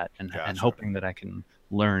good at, and Gotcha. hoping that I can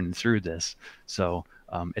learn through this. So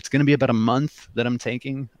it's going to be about a month that I'm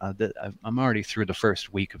taking. I'm already through the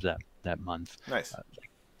first week of that month. Nice.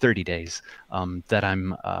 30 days that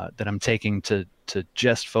I'm taking to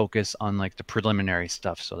just focus on like the preliminary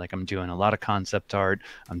stuff. So like I'm doing a lot of concept art.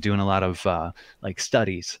 I'm doing a lot of like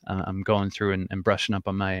studies. I'm going through and brushing up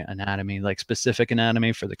on my anatomy, like specific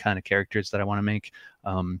anatomy for the kind of characters that I want to make.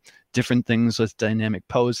 Different things with dynamic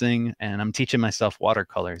posing, and I'm teaching myself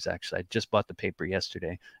watercolors. Actually, I just bought the paper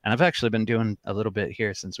yesterday, and I've actually been doing a little bit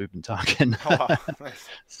here since we've been talking. Oh, wow. Nice.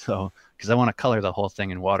 So, because I want to color the whole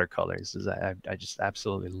thing in watercolors, I just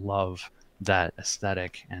absolutely love that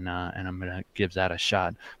aesthetic, and I'm gonna give that a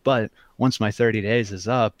shot. But once my 30 days is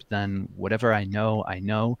up, then whatever I know,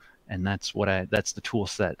 and that's the tool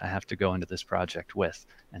set I have to go into this project with.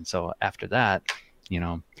 And so after that, you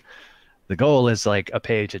know, the goal is like a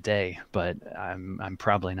page a day, but I'm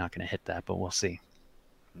probably not going to hit that, but we'll see.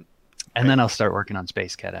 And Hey. then I'll start working on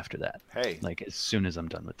Space Cat after that, Hey, like as soon as I'm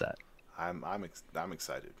done with that. I'm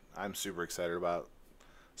excited. I'm super excited about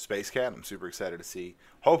Space Cat. I'm super excited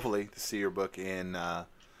hopefully to see your book in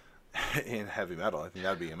in heavy metal. I think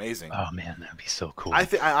that'd be amazing. Oh man, that'd be so cool. I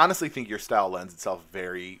honestly think your style lends itself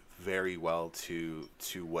very very well to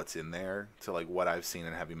what's in there, to like what I've seen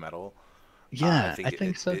in heavy metal. Yeah, I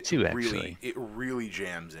think so too, really actually. it really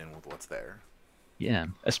jams in with what's there. Yeah,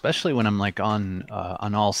 especially when I'm like on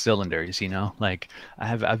all cylinders, you know? Like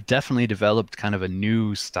I've definitely developed kind of a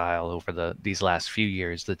new style over these last few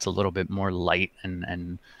years that's a little bit more light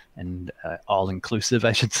and all inclusive,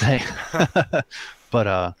 I should say.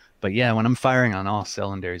 But yeah, when I'm firing on all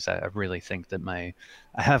cylinders, I really think that I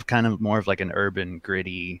have kind of more of like an urban,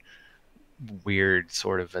 gritty, weird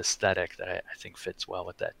sort of aesthetic that I think fits well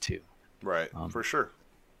with that too. Right, Um, for sure.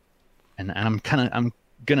 and I'm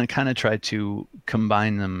gonna kind of try to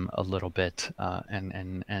combine them a little bit,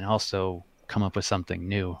 and also come up with something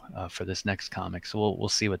new for this next comic. So we'll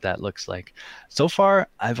see what that looks like. So far,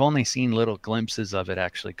 I've only seen little glimpses of it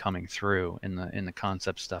actually coming through in the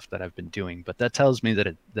concept stuff that I've been doing, but that tells me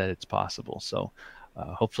that it's possible. So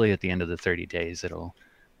hopefully at the end of the 30 days, I'll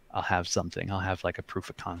have something. I'll have like a proof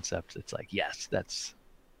of concept. It's like, yes, that's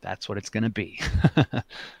what it's gonna be.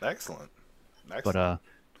 Excellent. But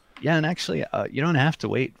yeah, and actually, you don't have to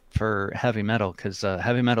wait for heavy metal because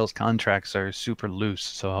heavy metal's contracts are super loose.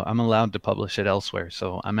 So I'm allowed to publish it elsewhere.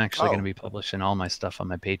 So I'm actually going to be publishing all my stuff on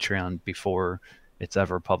my Patreon before it's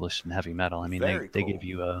ever published in heavy metal. I mean, they give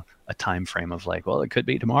you a time frame of like, well, it could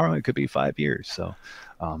be tomorrow, it could be 5 years. So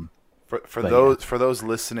for those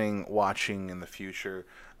listening, watching in the future,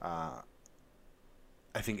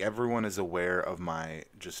 I think everyone is aware of my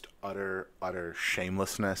just utter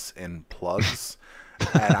shamelessness in plugs.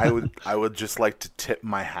 And I would just like to tip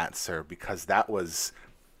my hat, sir, because that was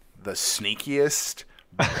the sneakiest,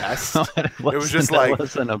 best. It was just like, by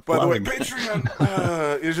the way,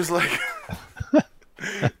 Patreon. It was just like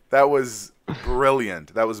that was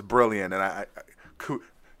brilliant. That was brilliant, and I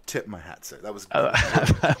tip my hat, sir. That was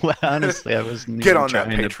well, honestly, I was get on that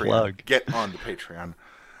Patreon. Get on the Patreon.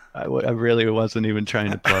 I really wasn't even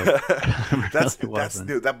trying to plug. That's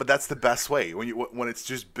the best way when it's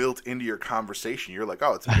just built into your conversation. You're like,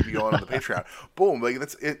 oh, it's going to be going on the Patreon. Boom, like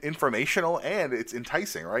that's informational and it's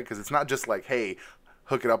enticing, right? Because it's not just like, hey,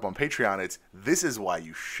 hook it up on Patreon. This is why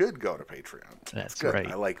you should go to Patreon. That's good.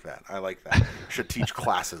 Right. I like that. Should teach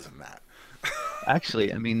classes in that.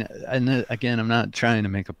 Actually, I mean, and again, I'm not trying to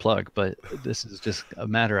make a plug, but this is just a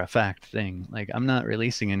matter of fact thing. Like, I'm not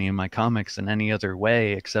releasing any of my comics in any other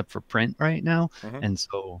way except for print right now. Mm-hmm. And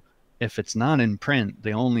so if it's not in print,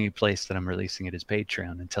 the only place that I'm releasing it is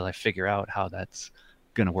Patreon until I figure out how that's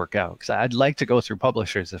going to work out. Because I'd like to go through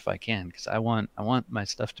publishers if I can, because I want my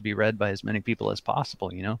stuff to be read by as many people as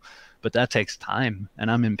possible, you know, but that takes time and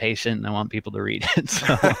I'm impatient and I want people to read it.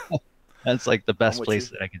 So that's like the best place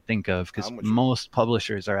that I can think of, because most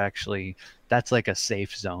publishers are actually, that's like a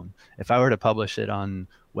safe zone. If I were to publish it on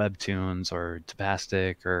Webtoons or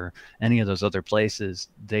Tapastic or any of those other places,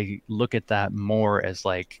 they look at that more as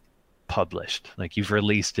like published, like you've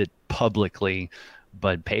released it publicly.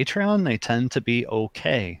 But Patreon, they tend to be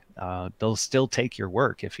okay. They'll still take your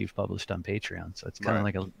work if you've published on Patreon. So it's kind of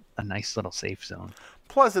like a nice little safe zone.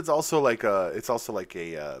 Plus, it's also like a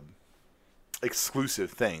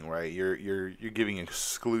exclusive thing, right? You're giving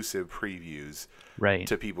exclusive previews, right,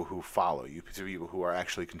 to people who follow you, to people who are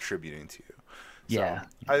actually contributing to you. So yeah,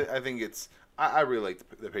 I think I really like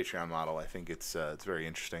the Patreon model. I think it's very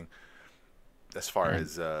interesting as far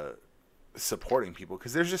as supporting people,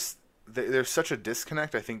 because there's such a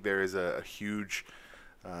disconnect. I think there is a huge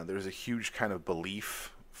kind of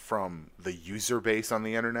belief from the user base on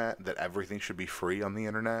the internet that everything should be free on the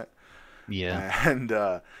internet. Yeah, and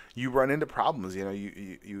you run into problems. You know,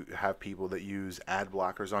 you have people that use ad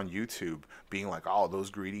blockers on YouTube, being like, "Oh, those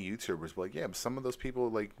greedy YouTubers." But like, yeah, but some of those people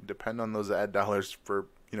like depend on those ad dollars for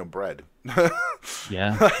bread.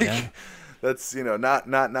 Yeah, That's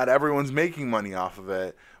not everyone's making money off of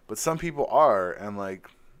it, but some people are, and like,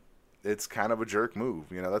 it's kind of a jerk move.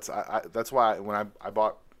 You know, that's why when I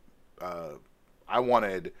bought, I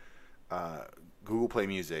wanted Google Play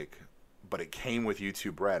Music, but it came with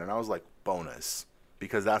YouTube Red, and I was like, bonus,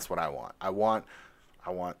 because that's what I want. I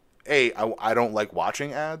don't like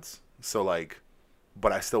watching ads, so like,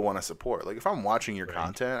 but I still want to support. Like, if I'm watching your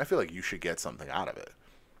content, I feel like you should get something out of it.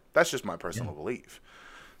 That's just my personal belief.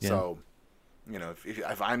 Yeah. So,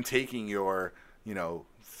 if I'm taking your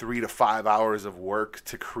 3 to 5 hours of work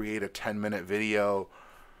to create a 10-minute video,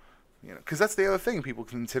 because that's the other thing people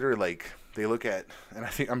consider. Like, they look at, and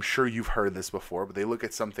I'm sure you've heard this before, but they look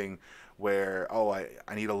at something where, oh, I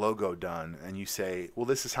need a logo done, and you say, well,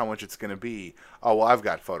 this is how much it's going to be. Oh, well, I've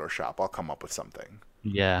got Photoshop. I'll come up with something.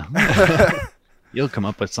 Yeah. You'll come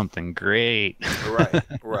up with something great.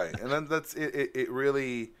 Right. And then that's it. It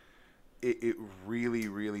really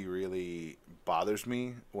bothers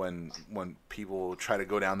me when people try to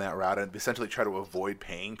go down that route and essentially try to avoid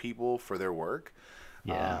paying people for their work.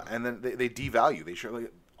 Yeah. And then they devalue.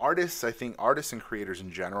 Artists, I think artists and creators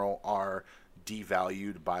in general are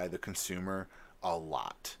devalued by the consumer a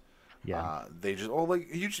lot. Yeah. They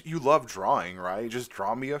just, you love drawing, right? Just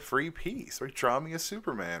draw me a free piece, or draw me a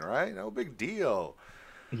Superman, right? No big deal.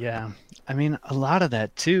 Yeah. I mean, a lot of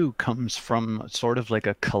that too comes from sort of like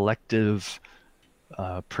a collective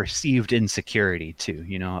perceived insecurity too.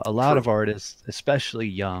 A lot of artists, especially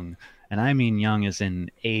young, and I mean young as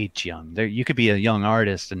in age young. You could be a young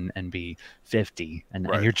artist and be 50 and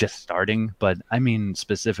you're just starting, but I mean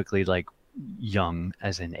specifically like young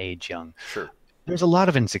as in age young. Sure. there's a lot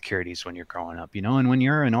of insecurities when you're growing up, you know, and when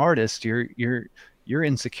you're an artist, you're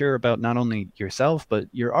insecure about not only yourself but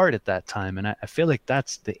your art at that time. And I feel like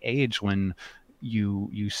that's the age when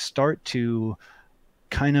you start to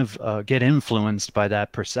kind of get influenced by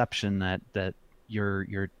that perception that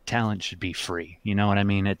your talent should be free. You know what I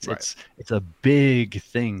mean? It's Right. it's it's a big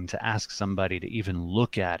thing to ask somebody to even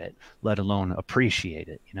look at it, let alone appreciate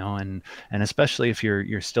it. You know, and especially if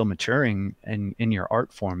you're still maturing in your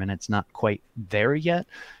art form and it's not quite there yet,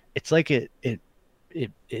 it's like it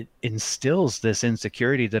instills this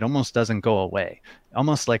insecurity that almost doesn't go away,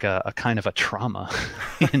 almost like a kind of a trauma,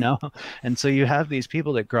 you know? And so you have these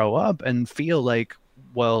people that grow up and feel like,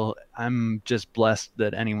 well, I'm just blessed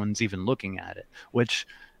that anyone's even looking at it, which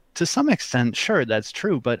to some extent, sure, that's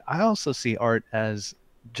true. But I also see art as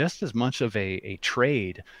just as much of a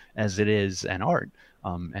trade as it is an art.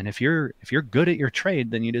 And if you're good at your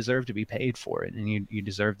trade, then you deserve to be paid for it, and you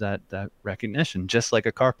deserve that recognition, just like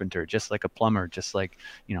a carpenter, just like a plumber, just like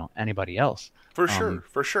anybody else. For sure, Um,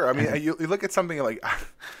 for sure. I mean, and you look at something like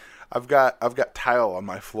I've got tile on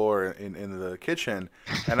my floor in the kitchen,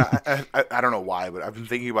 and I don't know why, but I've been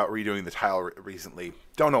thinking about redoing the tile recently.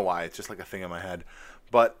 Don't know why. It's just like a thing in my head.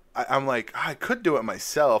 But I'm like, I could do it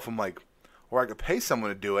myself. I'm like, or I could pay someone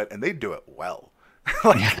to do it, and they'd do it well.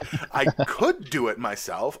 Like I could do it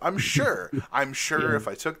myself. I'm sure. I'm sure yeah, if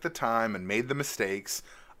I took the time and made the mistakes,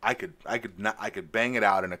 I could bang it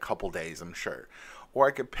out in a couple days. I'm sure. Or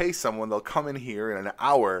I could pay someone, they'll come in here in an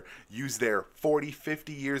hour, use their 40,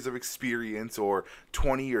 50 years of experience or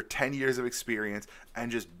 20 or 10 years of experience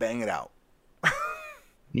and just bang it out.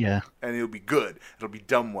 yeah, And it'll be good. It'll be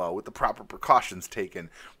done well with the proper precautions taken,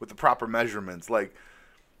 with the proper measurements. Like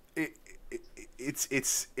it,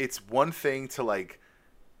 it's one thing to like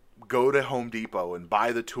go to Home Depot and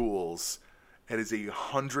buy the tools. It is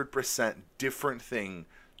 100% different thing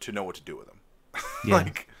to know what to do with them. yeah,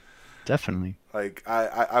 like definitely.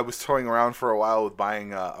 I was toying around for a while with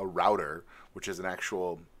buying a router, which is an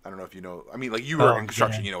actual. I don't know if you know. I mean, like you were in Oh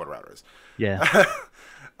construction, yeah, you know what a router is. yeah.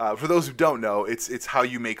 For those who don't know, it's how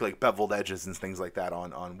you make like beveled edges and things like that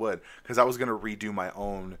on wood. Because I was gonna redo my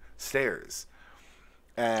own stairs,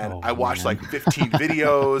 and Oh I watched man. like 15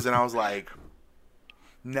 videos, and I was like,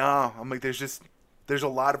 no. I'm like, there's a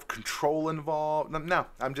lot of control involved. No,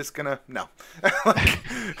 I'm just gonna no.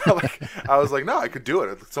 I was like, no, I could do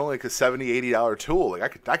it. It's only like a $70-$80 tool. Like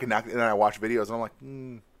I could knock. And then I watch videos and I'm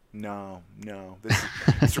like, no, no.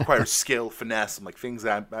 This requires skill, finesse. I'm like things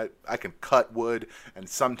that I can cut wood, and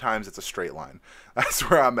sometimes it's a straight line. That's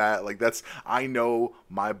where I'm at. Like I know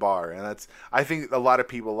my bar, and I think a lot of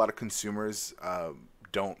people, a lot of consumers,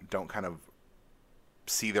 don't kind of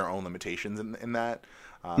see their own limitations in that,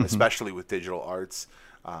 Mhm. especially with digital arts.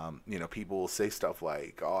 People will say stuff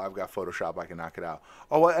like, "Oh, I've got Photoshop, I can knock it out."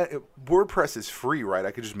 Oh, WordPress is free, right?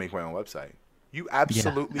 I could just make my own website. You Yeah,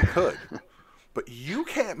 absolutely could, but you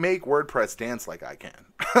can't make WordPress dance like I can.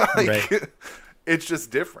 right. Like, it's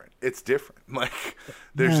just different. It's different. Like,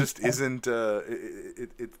 there's Yeah, just isn't.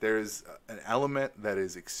 There's an element that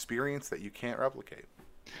is experience that you can't replicate.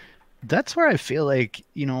 that's where I feel like,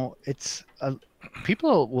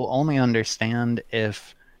 people will only understand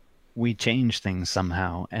if we change things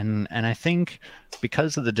somehow. And I think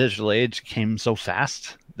because of the digital age came so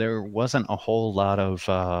fast, there wasn't a whole lot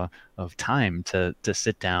of time to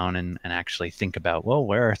sit down and actually think about, well,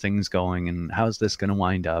 where are things going and how's this going to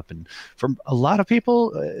wind up? And for a lot of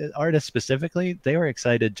people, artists specifically, they were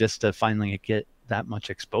excited just to finally get that much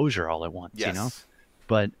exposure all at once, you know? Yes.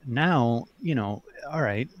 But now, all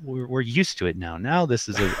right, we're used to it now. Now this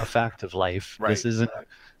is a fact of life. Right.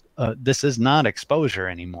 This is not exposure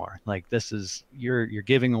anymore. Like this is you're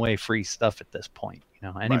giving away free stuff at this point.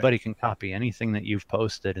 Right. Anybody can copy anything that you've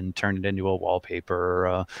posted and turn it into a wallpaper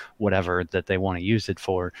or whatever that they want to use it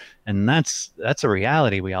for, and that's a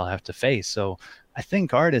reality we all have to face. So I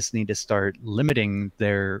think artists need to start limiting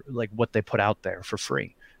their like what they put out there for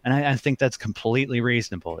free, and I think that's completely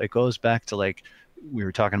reasonable. It goes back to like we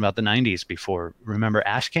were talking about the 90s before. Remember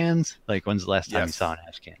ash cans? Like when's the last time you saw Yes. an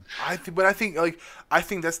ash can? But I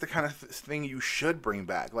think that's the kind of thing you should bring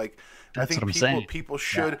back. Like, I That's what think I'm people saying. people Yeah.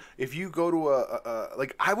 should. If you go to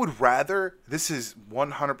like, I would rather. This is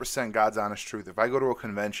 100% God's honest truth. If I go to a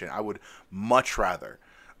convention, I would much rather,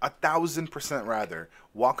 1,000% rather,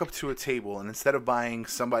 walk up to a table and instead of buying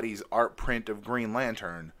somebody's art print of Green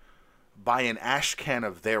Lantern, buy an ash can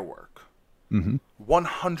of their work. Mm-hmm.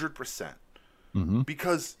 100%. Mm-hmm.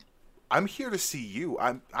 Because I'm here to see you.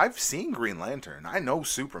 I've seen Green Lantern. I know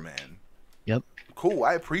Superman. Yep. Cool.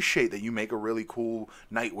 I appreciate that you make a really cool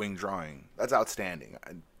Nightwing drawing. That's outstanding.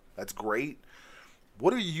 That's great.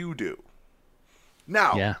 What do you do?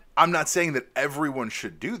 Now, Yeah. I'm not saying that everyone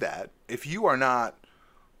should do that. If you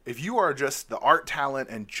are just the art talent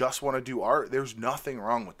and just want to do art, there's nothing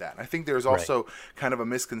wrong with that. I think there's Right. also kind of a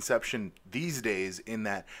misconception these days in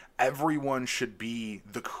that everyone should be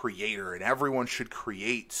the creator and everyone should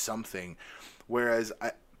create something. Whereas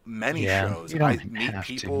many Yeah. shows, You don't have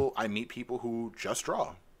to. I meet people who just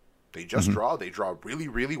draw. They just Hmm. draw. They draw really,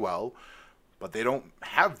 really well, but they don't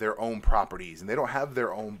have their own properties and they don't have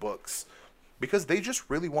their own books because they just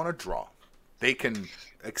really want to draw. They can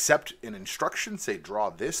accept an instruction, say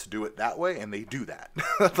draw this, do it that way, and they do that.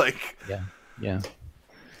 Like, Yeah. Yeah.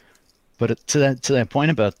 But to that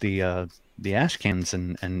point about the ash cans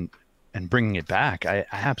and bringing it back, I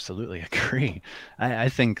absolutely agree. I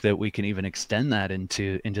think that we can even extend that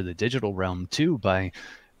into the digital realm too by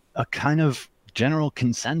a kind of general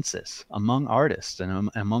consensus among artists and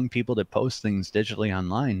among people that post things digitally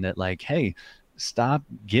online that like, hey, stop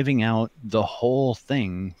giving out the whole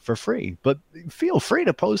thing for free, but feel free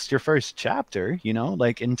to post your first chapter,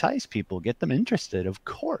 like entice people, get them interested, of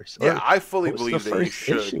course, yeah, or I fully post the believe that you first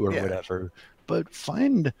should. issue or Yeah, whatever, but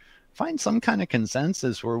find some kind of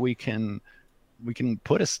consensus where we can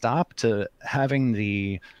put a stop to having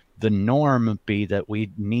the norm be that we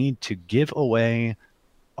need to give away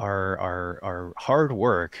our hard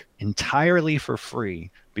work entirely for free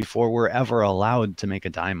before we're ever allowed to make a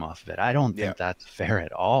dime off of it. I don't yeah, think that's fair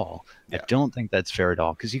at all. I yeah. don't think that's fair at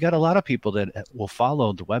all because you got a lot of people that will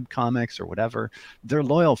follow the web comics or whatever. They're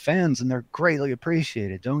loyal fans and they're greatly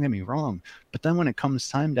appreciated. Don't get me wrong. But then when it comes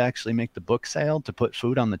time to actually make the book sale to put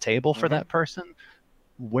food on the table for Hmm. that person,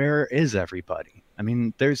 where is everybody? I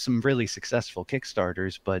mean, there's some really successful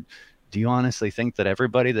Kickstarters, but do you honestly think that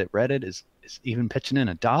everybody that read it is even pitching in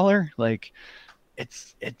 $1? Like,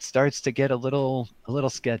 it starts to get a little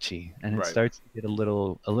sketchy, and it Right. starts to get a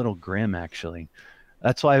little grim actually.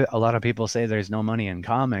 That's why a lot of people say there's no money in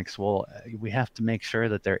comics. Well, we have to make sure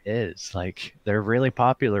that there is. Like, they're really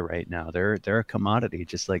popular right now. They're a commodity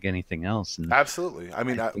just like anything else, and Absolutely. I I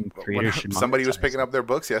mean, think when creators should somebody was monetize picking up their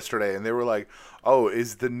books yesterday and they were like, "Oh,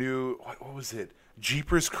 is the new what was it?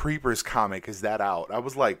 Jeepers Creepers comic, is that out?" I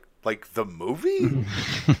was like the movie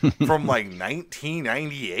it. from like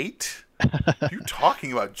 1998? You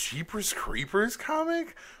talking about Jeepers Creepers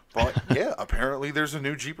comic? But yeah, apparently there's a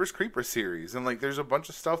new Jeepers Creepers series, and like there's a bunch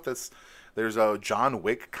of stuff there's a John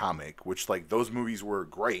Wick comic, which like those movies were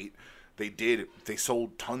great. They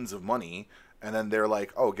sold tons of money, and then they're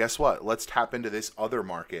like, oh, guess what? Let's tap into this other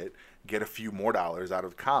market, get a few more dollars out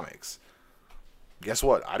of comics. Guess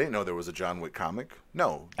what? I didn't know there was a John Wick comic.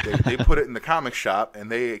 No, they put it in the comic shop,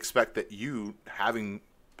 and they expect that you, having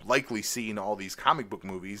likely seen all these comic book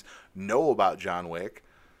movies, know about John Wick,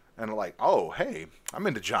 and are like, oh, hey, I'm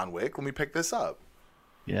into John Wick. Let me pick this up.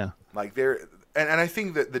 Yeah. Like and I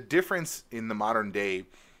think that the difference in the modern day,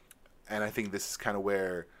 and I think this is kind of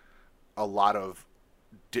where a lot of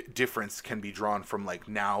difference can be drawn from like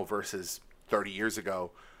now versus 30 years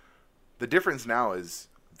ago. The difference now is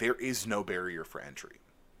there is no barrier for entry.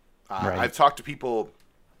 Right. I've talked to people.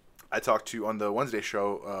 I talked to on the Wednesday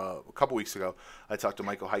show a couple weeks ago. I talked to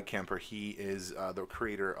Michael Heitkamper. He is the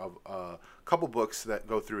creator of a couple books that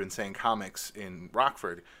go through Insane Comics in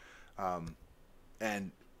Rockford,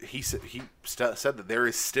 and said that there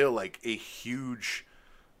is still like a huge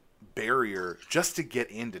barrier just to get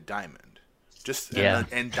into Diamond. Yeah.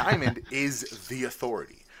 And Diamond is the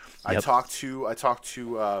authority. Yep. I talked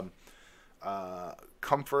to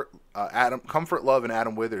Comfort Love and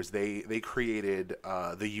Adam Withers. They created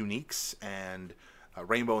the Uniques and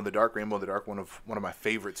Rainbow in the Dark. Rainbow in the Dark, one of my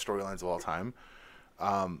favorite storylines of all time.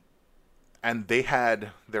 And they had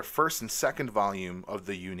their first and second volume of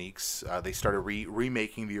the Uniques. They started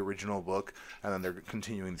remaking the original book, and then they're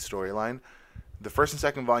continuing the storyline. The first and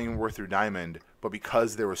second volume were through Diamond, but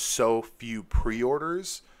because there were so few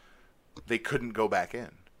pre-orders, they couldn't go back in.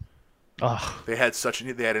 Oh, They had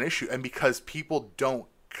an issue, and because people don't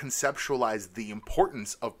conceptualize the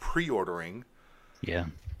importance of pre-ordering, yeah.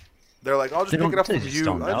 they're like, "I'll just pick it up They from just you.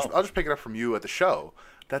 don't know. I'll just pick it up from you at the show."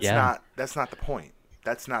 Yeah. That's not the point.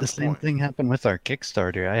 That's not The the same point. thing happened with our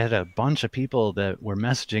Kickstarter. I had a bunch of people that were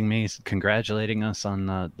messaging me congratulating us on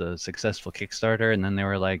the successful Kickstarter, and then they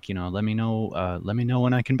were like, let me know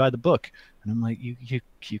when I can buy the book. And I'm like, you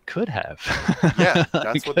could have. Yeah,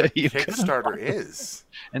 that's what the You could have Kickstarter bought it, is.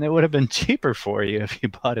 and it would have been cheaper for you if you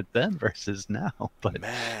bought it then versus now. But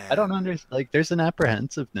I don't Man. understand. Like, there's an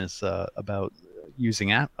apprehensiveness about using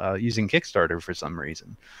Kickstarter for some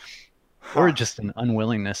reason, or Huh. just an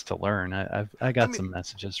unwillingness to learn. I I got mean, some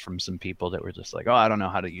messages from some people that were just like, "Oh, I don't know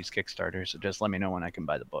how to use Kickstarter, so just let me know when I can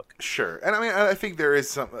buy the book." sure. And I mean, I think there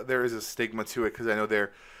is a stigma to it because I know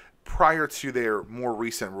prior to their more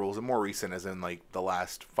recent rules, and more recent as in like the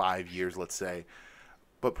last 5 years, let's say,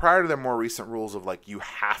 but prior to their more recent rules of like you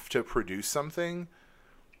have to produce something,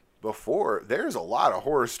 before there's a lot of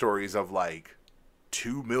horror stories of like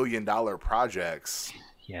 $2 million projects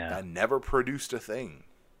Yeah. that never produced a thing.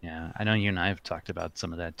 Yeah, I know you and I have talked about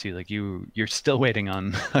some of that too. Like you're still waiting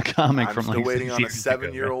on a comic I'm from still like waiting 6 on a years ago, right?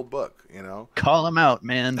 7-year-old book, you know. Call him out,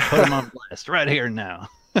 man. Put him on blast right here now.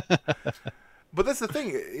 But that's the thing,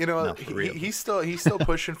 you know. No, for real. He's still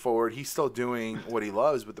pushing forward. He's still doing what he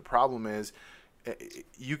loves. But the problem is,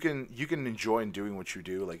 you can enjoy doing what you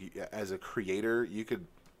do. Like as a creator, you could,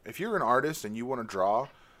 if you're an artist and you want to draw,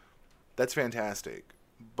 that's fantastic.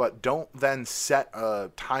 But don't then set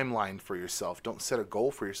a timeline for yourself. Don't set a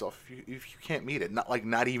goal for yourself if you can't meet it.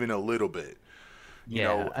 Not even a little bit. You Yeah,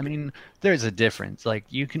 know, I mean, there's a difference. Like,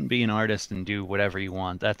 you can be an artist and do whatever you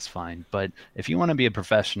want, that's fine. But if you want to be a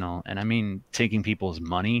professional, and I mean taking people's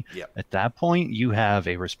money, yeah. at that point you have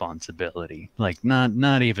a responsibility. Like,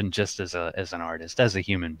 not even just as an artist, as a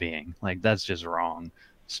human being. Like, that's just wrong.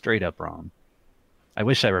 Straight up wrong. I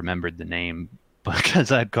wish I remembered the name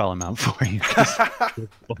because I'd call him out for you. 'Cause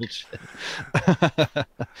it's bullshit.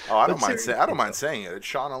 Oh, I don't But mind seriously, saying. I don't mind saying it. It's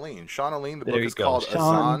Sean Aline. Sean Aline. The there book you is go. called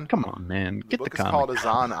Sean, Azan. come on, man. The Get the book is comic. called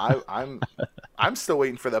Azan. I'm still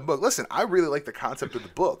waiting for that book. Listen, I really like the concept of the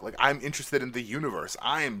book. Like, I'm interested in the universe.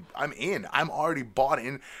 I'm in. I'm already bought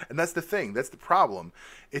in, and that's the thing. That's the problem.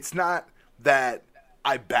 It's not that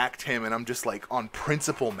I backed him and I'm just like on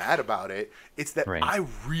principle mad about it. It's that Right. I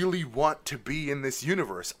really want to be in this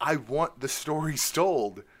universe. I want the stories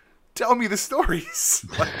told. Tell me the stories.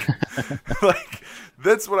 like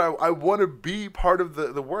that's what I want to be part of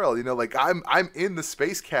the world. You know, like I'm in the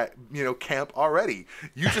space cat, you know, camp already.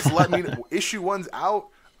 You just let me issue one's out.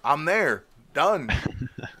 I'm there. Done.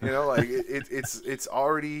 You know, like it's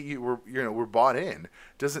already we're bought in.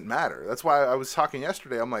 Doesn't matter. That's why I was talking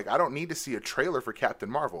yesterday. I'm like, I don't need to see a trailer for Captain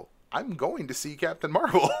Marvel. I'm going to see Captain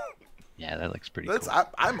Marvel. Yeah, that looks pretty That's cool.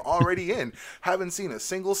 I'm already in. Haven't seen a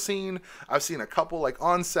single scene. I've seen a couple like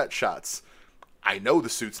on set shots. I know the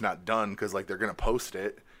suit's not done because like they're gonna post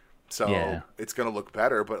it, so Yeah. it's gonna look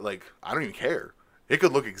better. But like I don't even care. It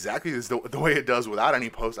could look exactly as the way it does without any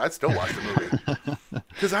post. I'd still watch the movie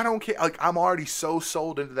because I don't care. Like I'm already so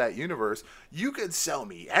sold into that universe. You could sell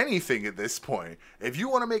me anything at this point. If you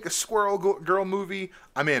want to make a Squirrel Girl movie,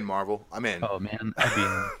 I'm in. Marvel, I'm in. Oh man,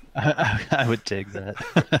 I would take that.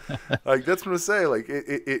 Like that's what I'm saying. Like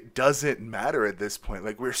it doesn't matter at this point.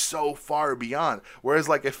 Like we're so far beyond. Whereas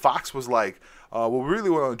like if Fox was like, well, we really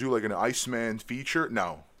want to do like an Iceman feature.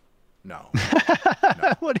 No.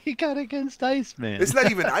 What do you got against Iceman? It's not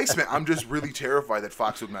even Iceman. I'm just really terrified that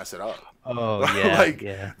Fox would mess it up. Oh yeah, like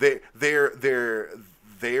yeah.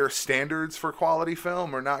 their standards for quality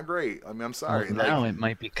film are not great. I mean, I'm sorry. Well, now it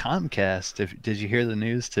might be Comcast. Did you hear the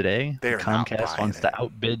news today? They're not Comcast buying wants it. to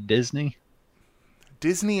outbid Disney.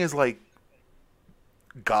 Disney is like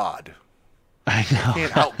God. I know.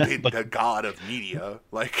 Can't outbid the God of media.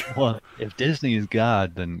 Like Well, if Disney is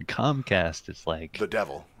God, then Comcast is like the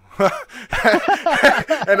devil.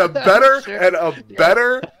 and a better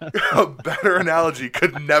a better analogy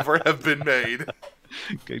could never have been made.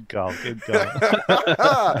 good call. Good call.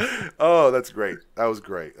 Oh, that's great. That was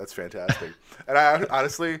great. That's fantastic. And I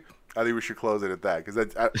honestly, I think we should close it at that because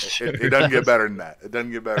it doesn't get better than that. It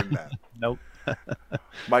doesn't get better than that. Nope.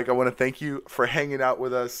 Mike, I want to thank you for hanging out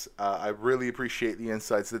with us. I really appreciate the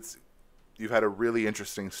insights. You've had a really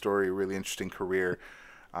interesting story, really interesting career.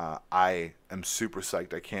 I am super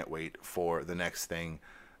psyched. I can't wait for the next thing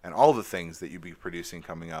and all the things that you'll be producing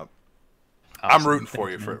coming up. Awesome. I'm rooting for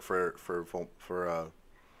Thanks, you man. for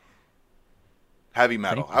heavy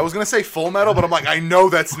metal. Thank you. I was gonna say full metal, but I'm like, I know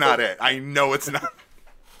that's not it. I know it's not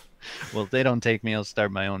Well, if they don't take me, I'll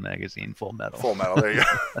start my own magazine, Full Metal. full metal. There you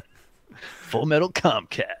go. Full Metal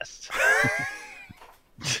Comcast.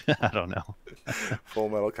 I don't know. Full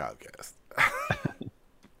Metal Comcast.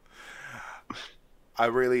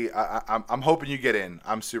 I'm hoping you get in.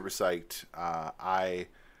 I'm super psyched.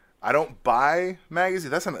 I don't buy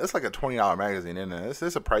magazines. That's like a $20 magazine, isn't it? This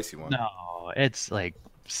is a pricey one. No, it's like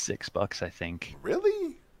 $6, I think.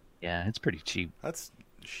 Really? Yeah, it's pretty cheap. That's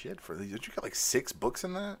shit for these. Did you got like 6 books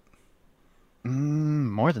in that?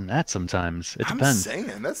 More than that sometimes. It I'm depends.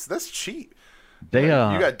 saying that's cheap. They You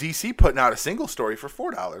got DC putting out a single story for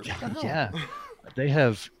 $4. What the hell? yeah. They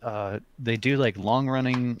have they do like long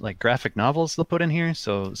running like graphic novels they'll put in here.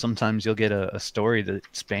 So sometimes you'll get a story that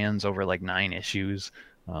spans over like 9 issues.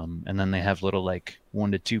 And then they have little like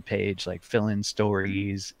 1 to 2 page like fill in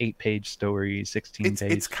stories, 8-page stories,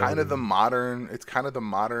 16-page. It's kind of the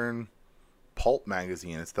modern pulp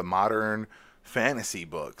magazine. It's the modern fantasy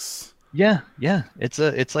books. Yeah, yeah. It's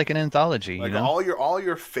like an anthology, you Like know? all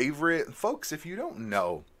your favorite folks, if you don't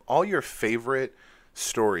know, all your favorite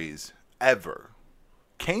stories ever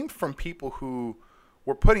came from people who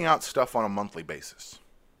were putting out stuff on a monthly basis.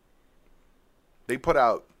 They put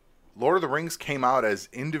out Lord of the Rings came out as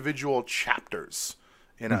individual chapters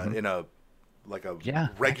in Hmm. a like a Yeah,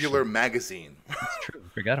 regular actually, magazine it's true.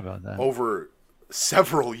 Forgot about that. over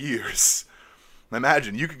several years.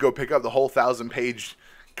 Imagine you could go pick up the whole 1,000-page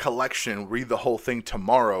collection, read the whole thing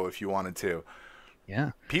tomorrow if you wanted to.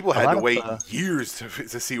 Yeah. People A had lot to of wait years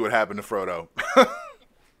to see what happened to Frodo.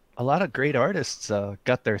 a lot of great artists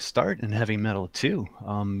got their start in heavy metal too.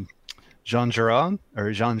 Jean Giraud,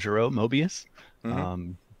 Mobius, Hmm.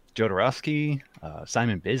 um, Jodorowsky,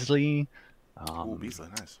 Simon Bisley, Ooh, um, Beasley,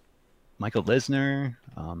 nice. Michael Lisner,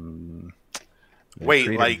 the Wait,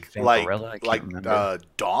 creator of Vampirella. I can't remember.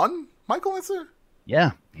 Dawn? Michael Linsler?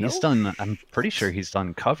 Yeah, he's No, done. I'm pretty what? sure he's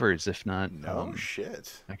done covers, if not No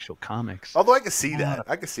shit. actual comics. Although I could see Uh, that.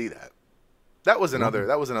 I could see that. That was yeah,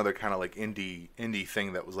 another kind of like indie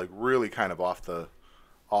thing that was like really kind of off the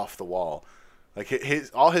wall. Like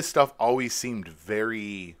his all his stuff always seemed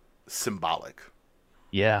very symbolic.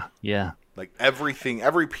 yeah, yeah. Like everything,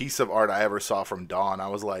 every piece of art I ever saw from Dawn, I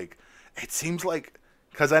was like, it seems like,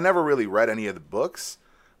 because I never really read any of the books,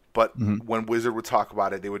 but Hmm. when Wizard would talk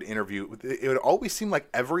about it, they would interview. It would always seem like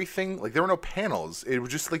everything, like there were no panels. It was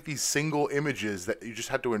just like these single images that you just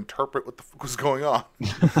had to interpret what the fuck was going on.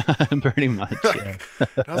 Pretty much. Yeah.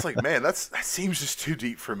 And I was like, man, that seems just too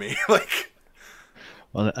deep for me. Like,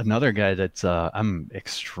 Well, another guy that's I'm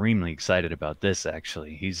extremely excited about this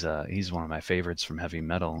actually. He's one of my favorites from heavy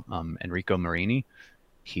metal. Enrico Marini.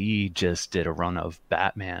 He just did a run of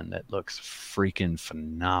Batman that looks freaking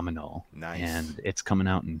phenomenal, nice. and it's coming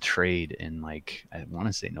out in trade in like I want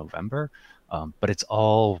to say November, but it's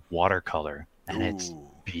all watercolor and it's Ooh,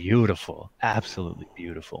 beautiful, ooh, absolutely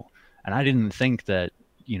beautiful. And I didn't think that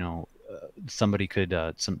somebody could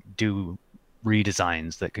some do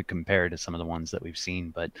redesigns that could compare to some of the ones that we've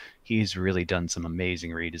seen, but he's really done some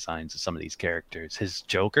amazing redesigns of some of these characters. His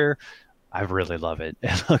Joker, I really love it.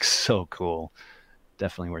 It looks so cool.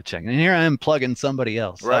 Definitely worth checking. And here I am plugging somebody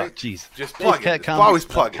else. Oh, right? jeez. Just plug it. Just always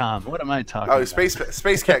plug it. SpaceCatComics.com. What am I Oh, talking about?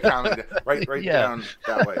 Space Cat Comedy. Right Yeah. down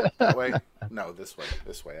that way. That way. No, this way.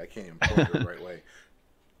 This way. I can't even point it the right way.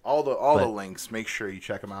 All the But links. Make sure you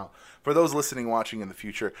check them out. For those listening, watching in the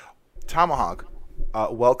future, Tomahawk,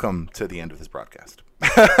 welcome to the end of this broadcast.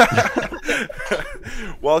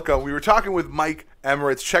 Welcome. We were talking with Mike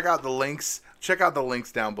Emirates. Check out the links. Check out the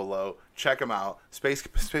links down below. Check them out.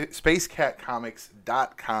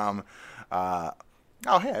 SpaceCatComics.com. Oh,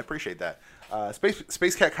 hey, I appreciate that.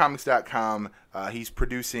 SpaceCatComics.com. He's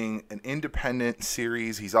producing an independent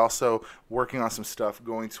series. He's also working on some stuff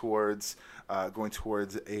going towards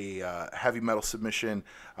a heavy metal submission.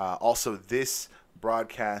 Also, this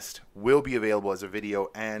broadcast will be available as a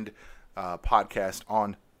video and podcast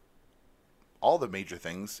on all the major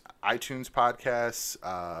things: iTunes podcasts,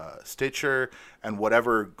 Stitcher, and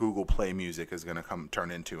whatever Google Play Music is going to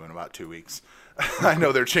turn into in about 2 weeks. I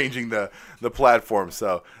know they're changing the platform,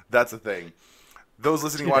 so that's a thing. Those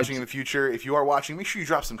listening, dude, watching in the future, if you are watching, make sure you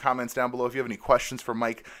drop some comments down below. If you have any questions for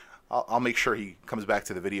Mike, I'll make sure he comes back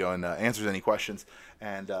to the video and answers any questions.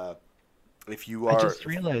 And if you I are, just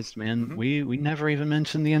realized, man, Mhm. we never even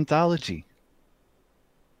mentioned the anthology.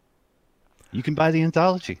 You can buy the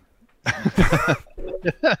anthology.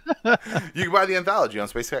 you can buy the anthology on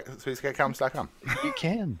SpaceCatComics.com. You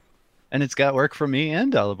can. And it's got work from me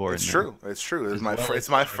and Dalibor It's in there. true. It's true. It's As my well it's as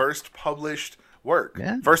my first published work,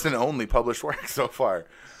 yeah. first and only published work so far.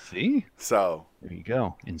 See? So There you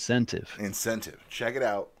go. Incentive. incentive. Check it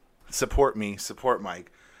out. Support me. Support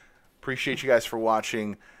Mike. Appreciate you guys for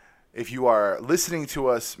watching. If you are listening to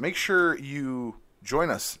us, make sure you join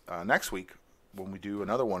us next week when we do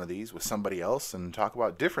another one of these with somebody else and talk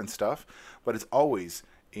about different stuff. But it's always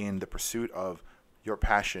in the pursuit of your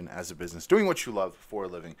passion as a business, doing what you love for a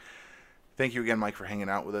living. Thank you again, Mike, for hanging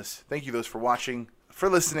out with us. Thank you those for watching, for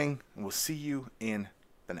listening, and we'll see you in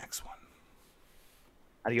the next one.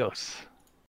 Adios.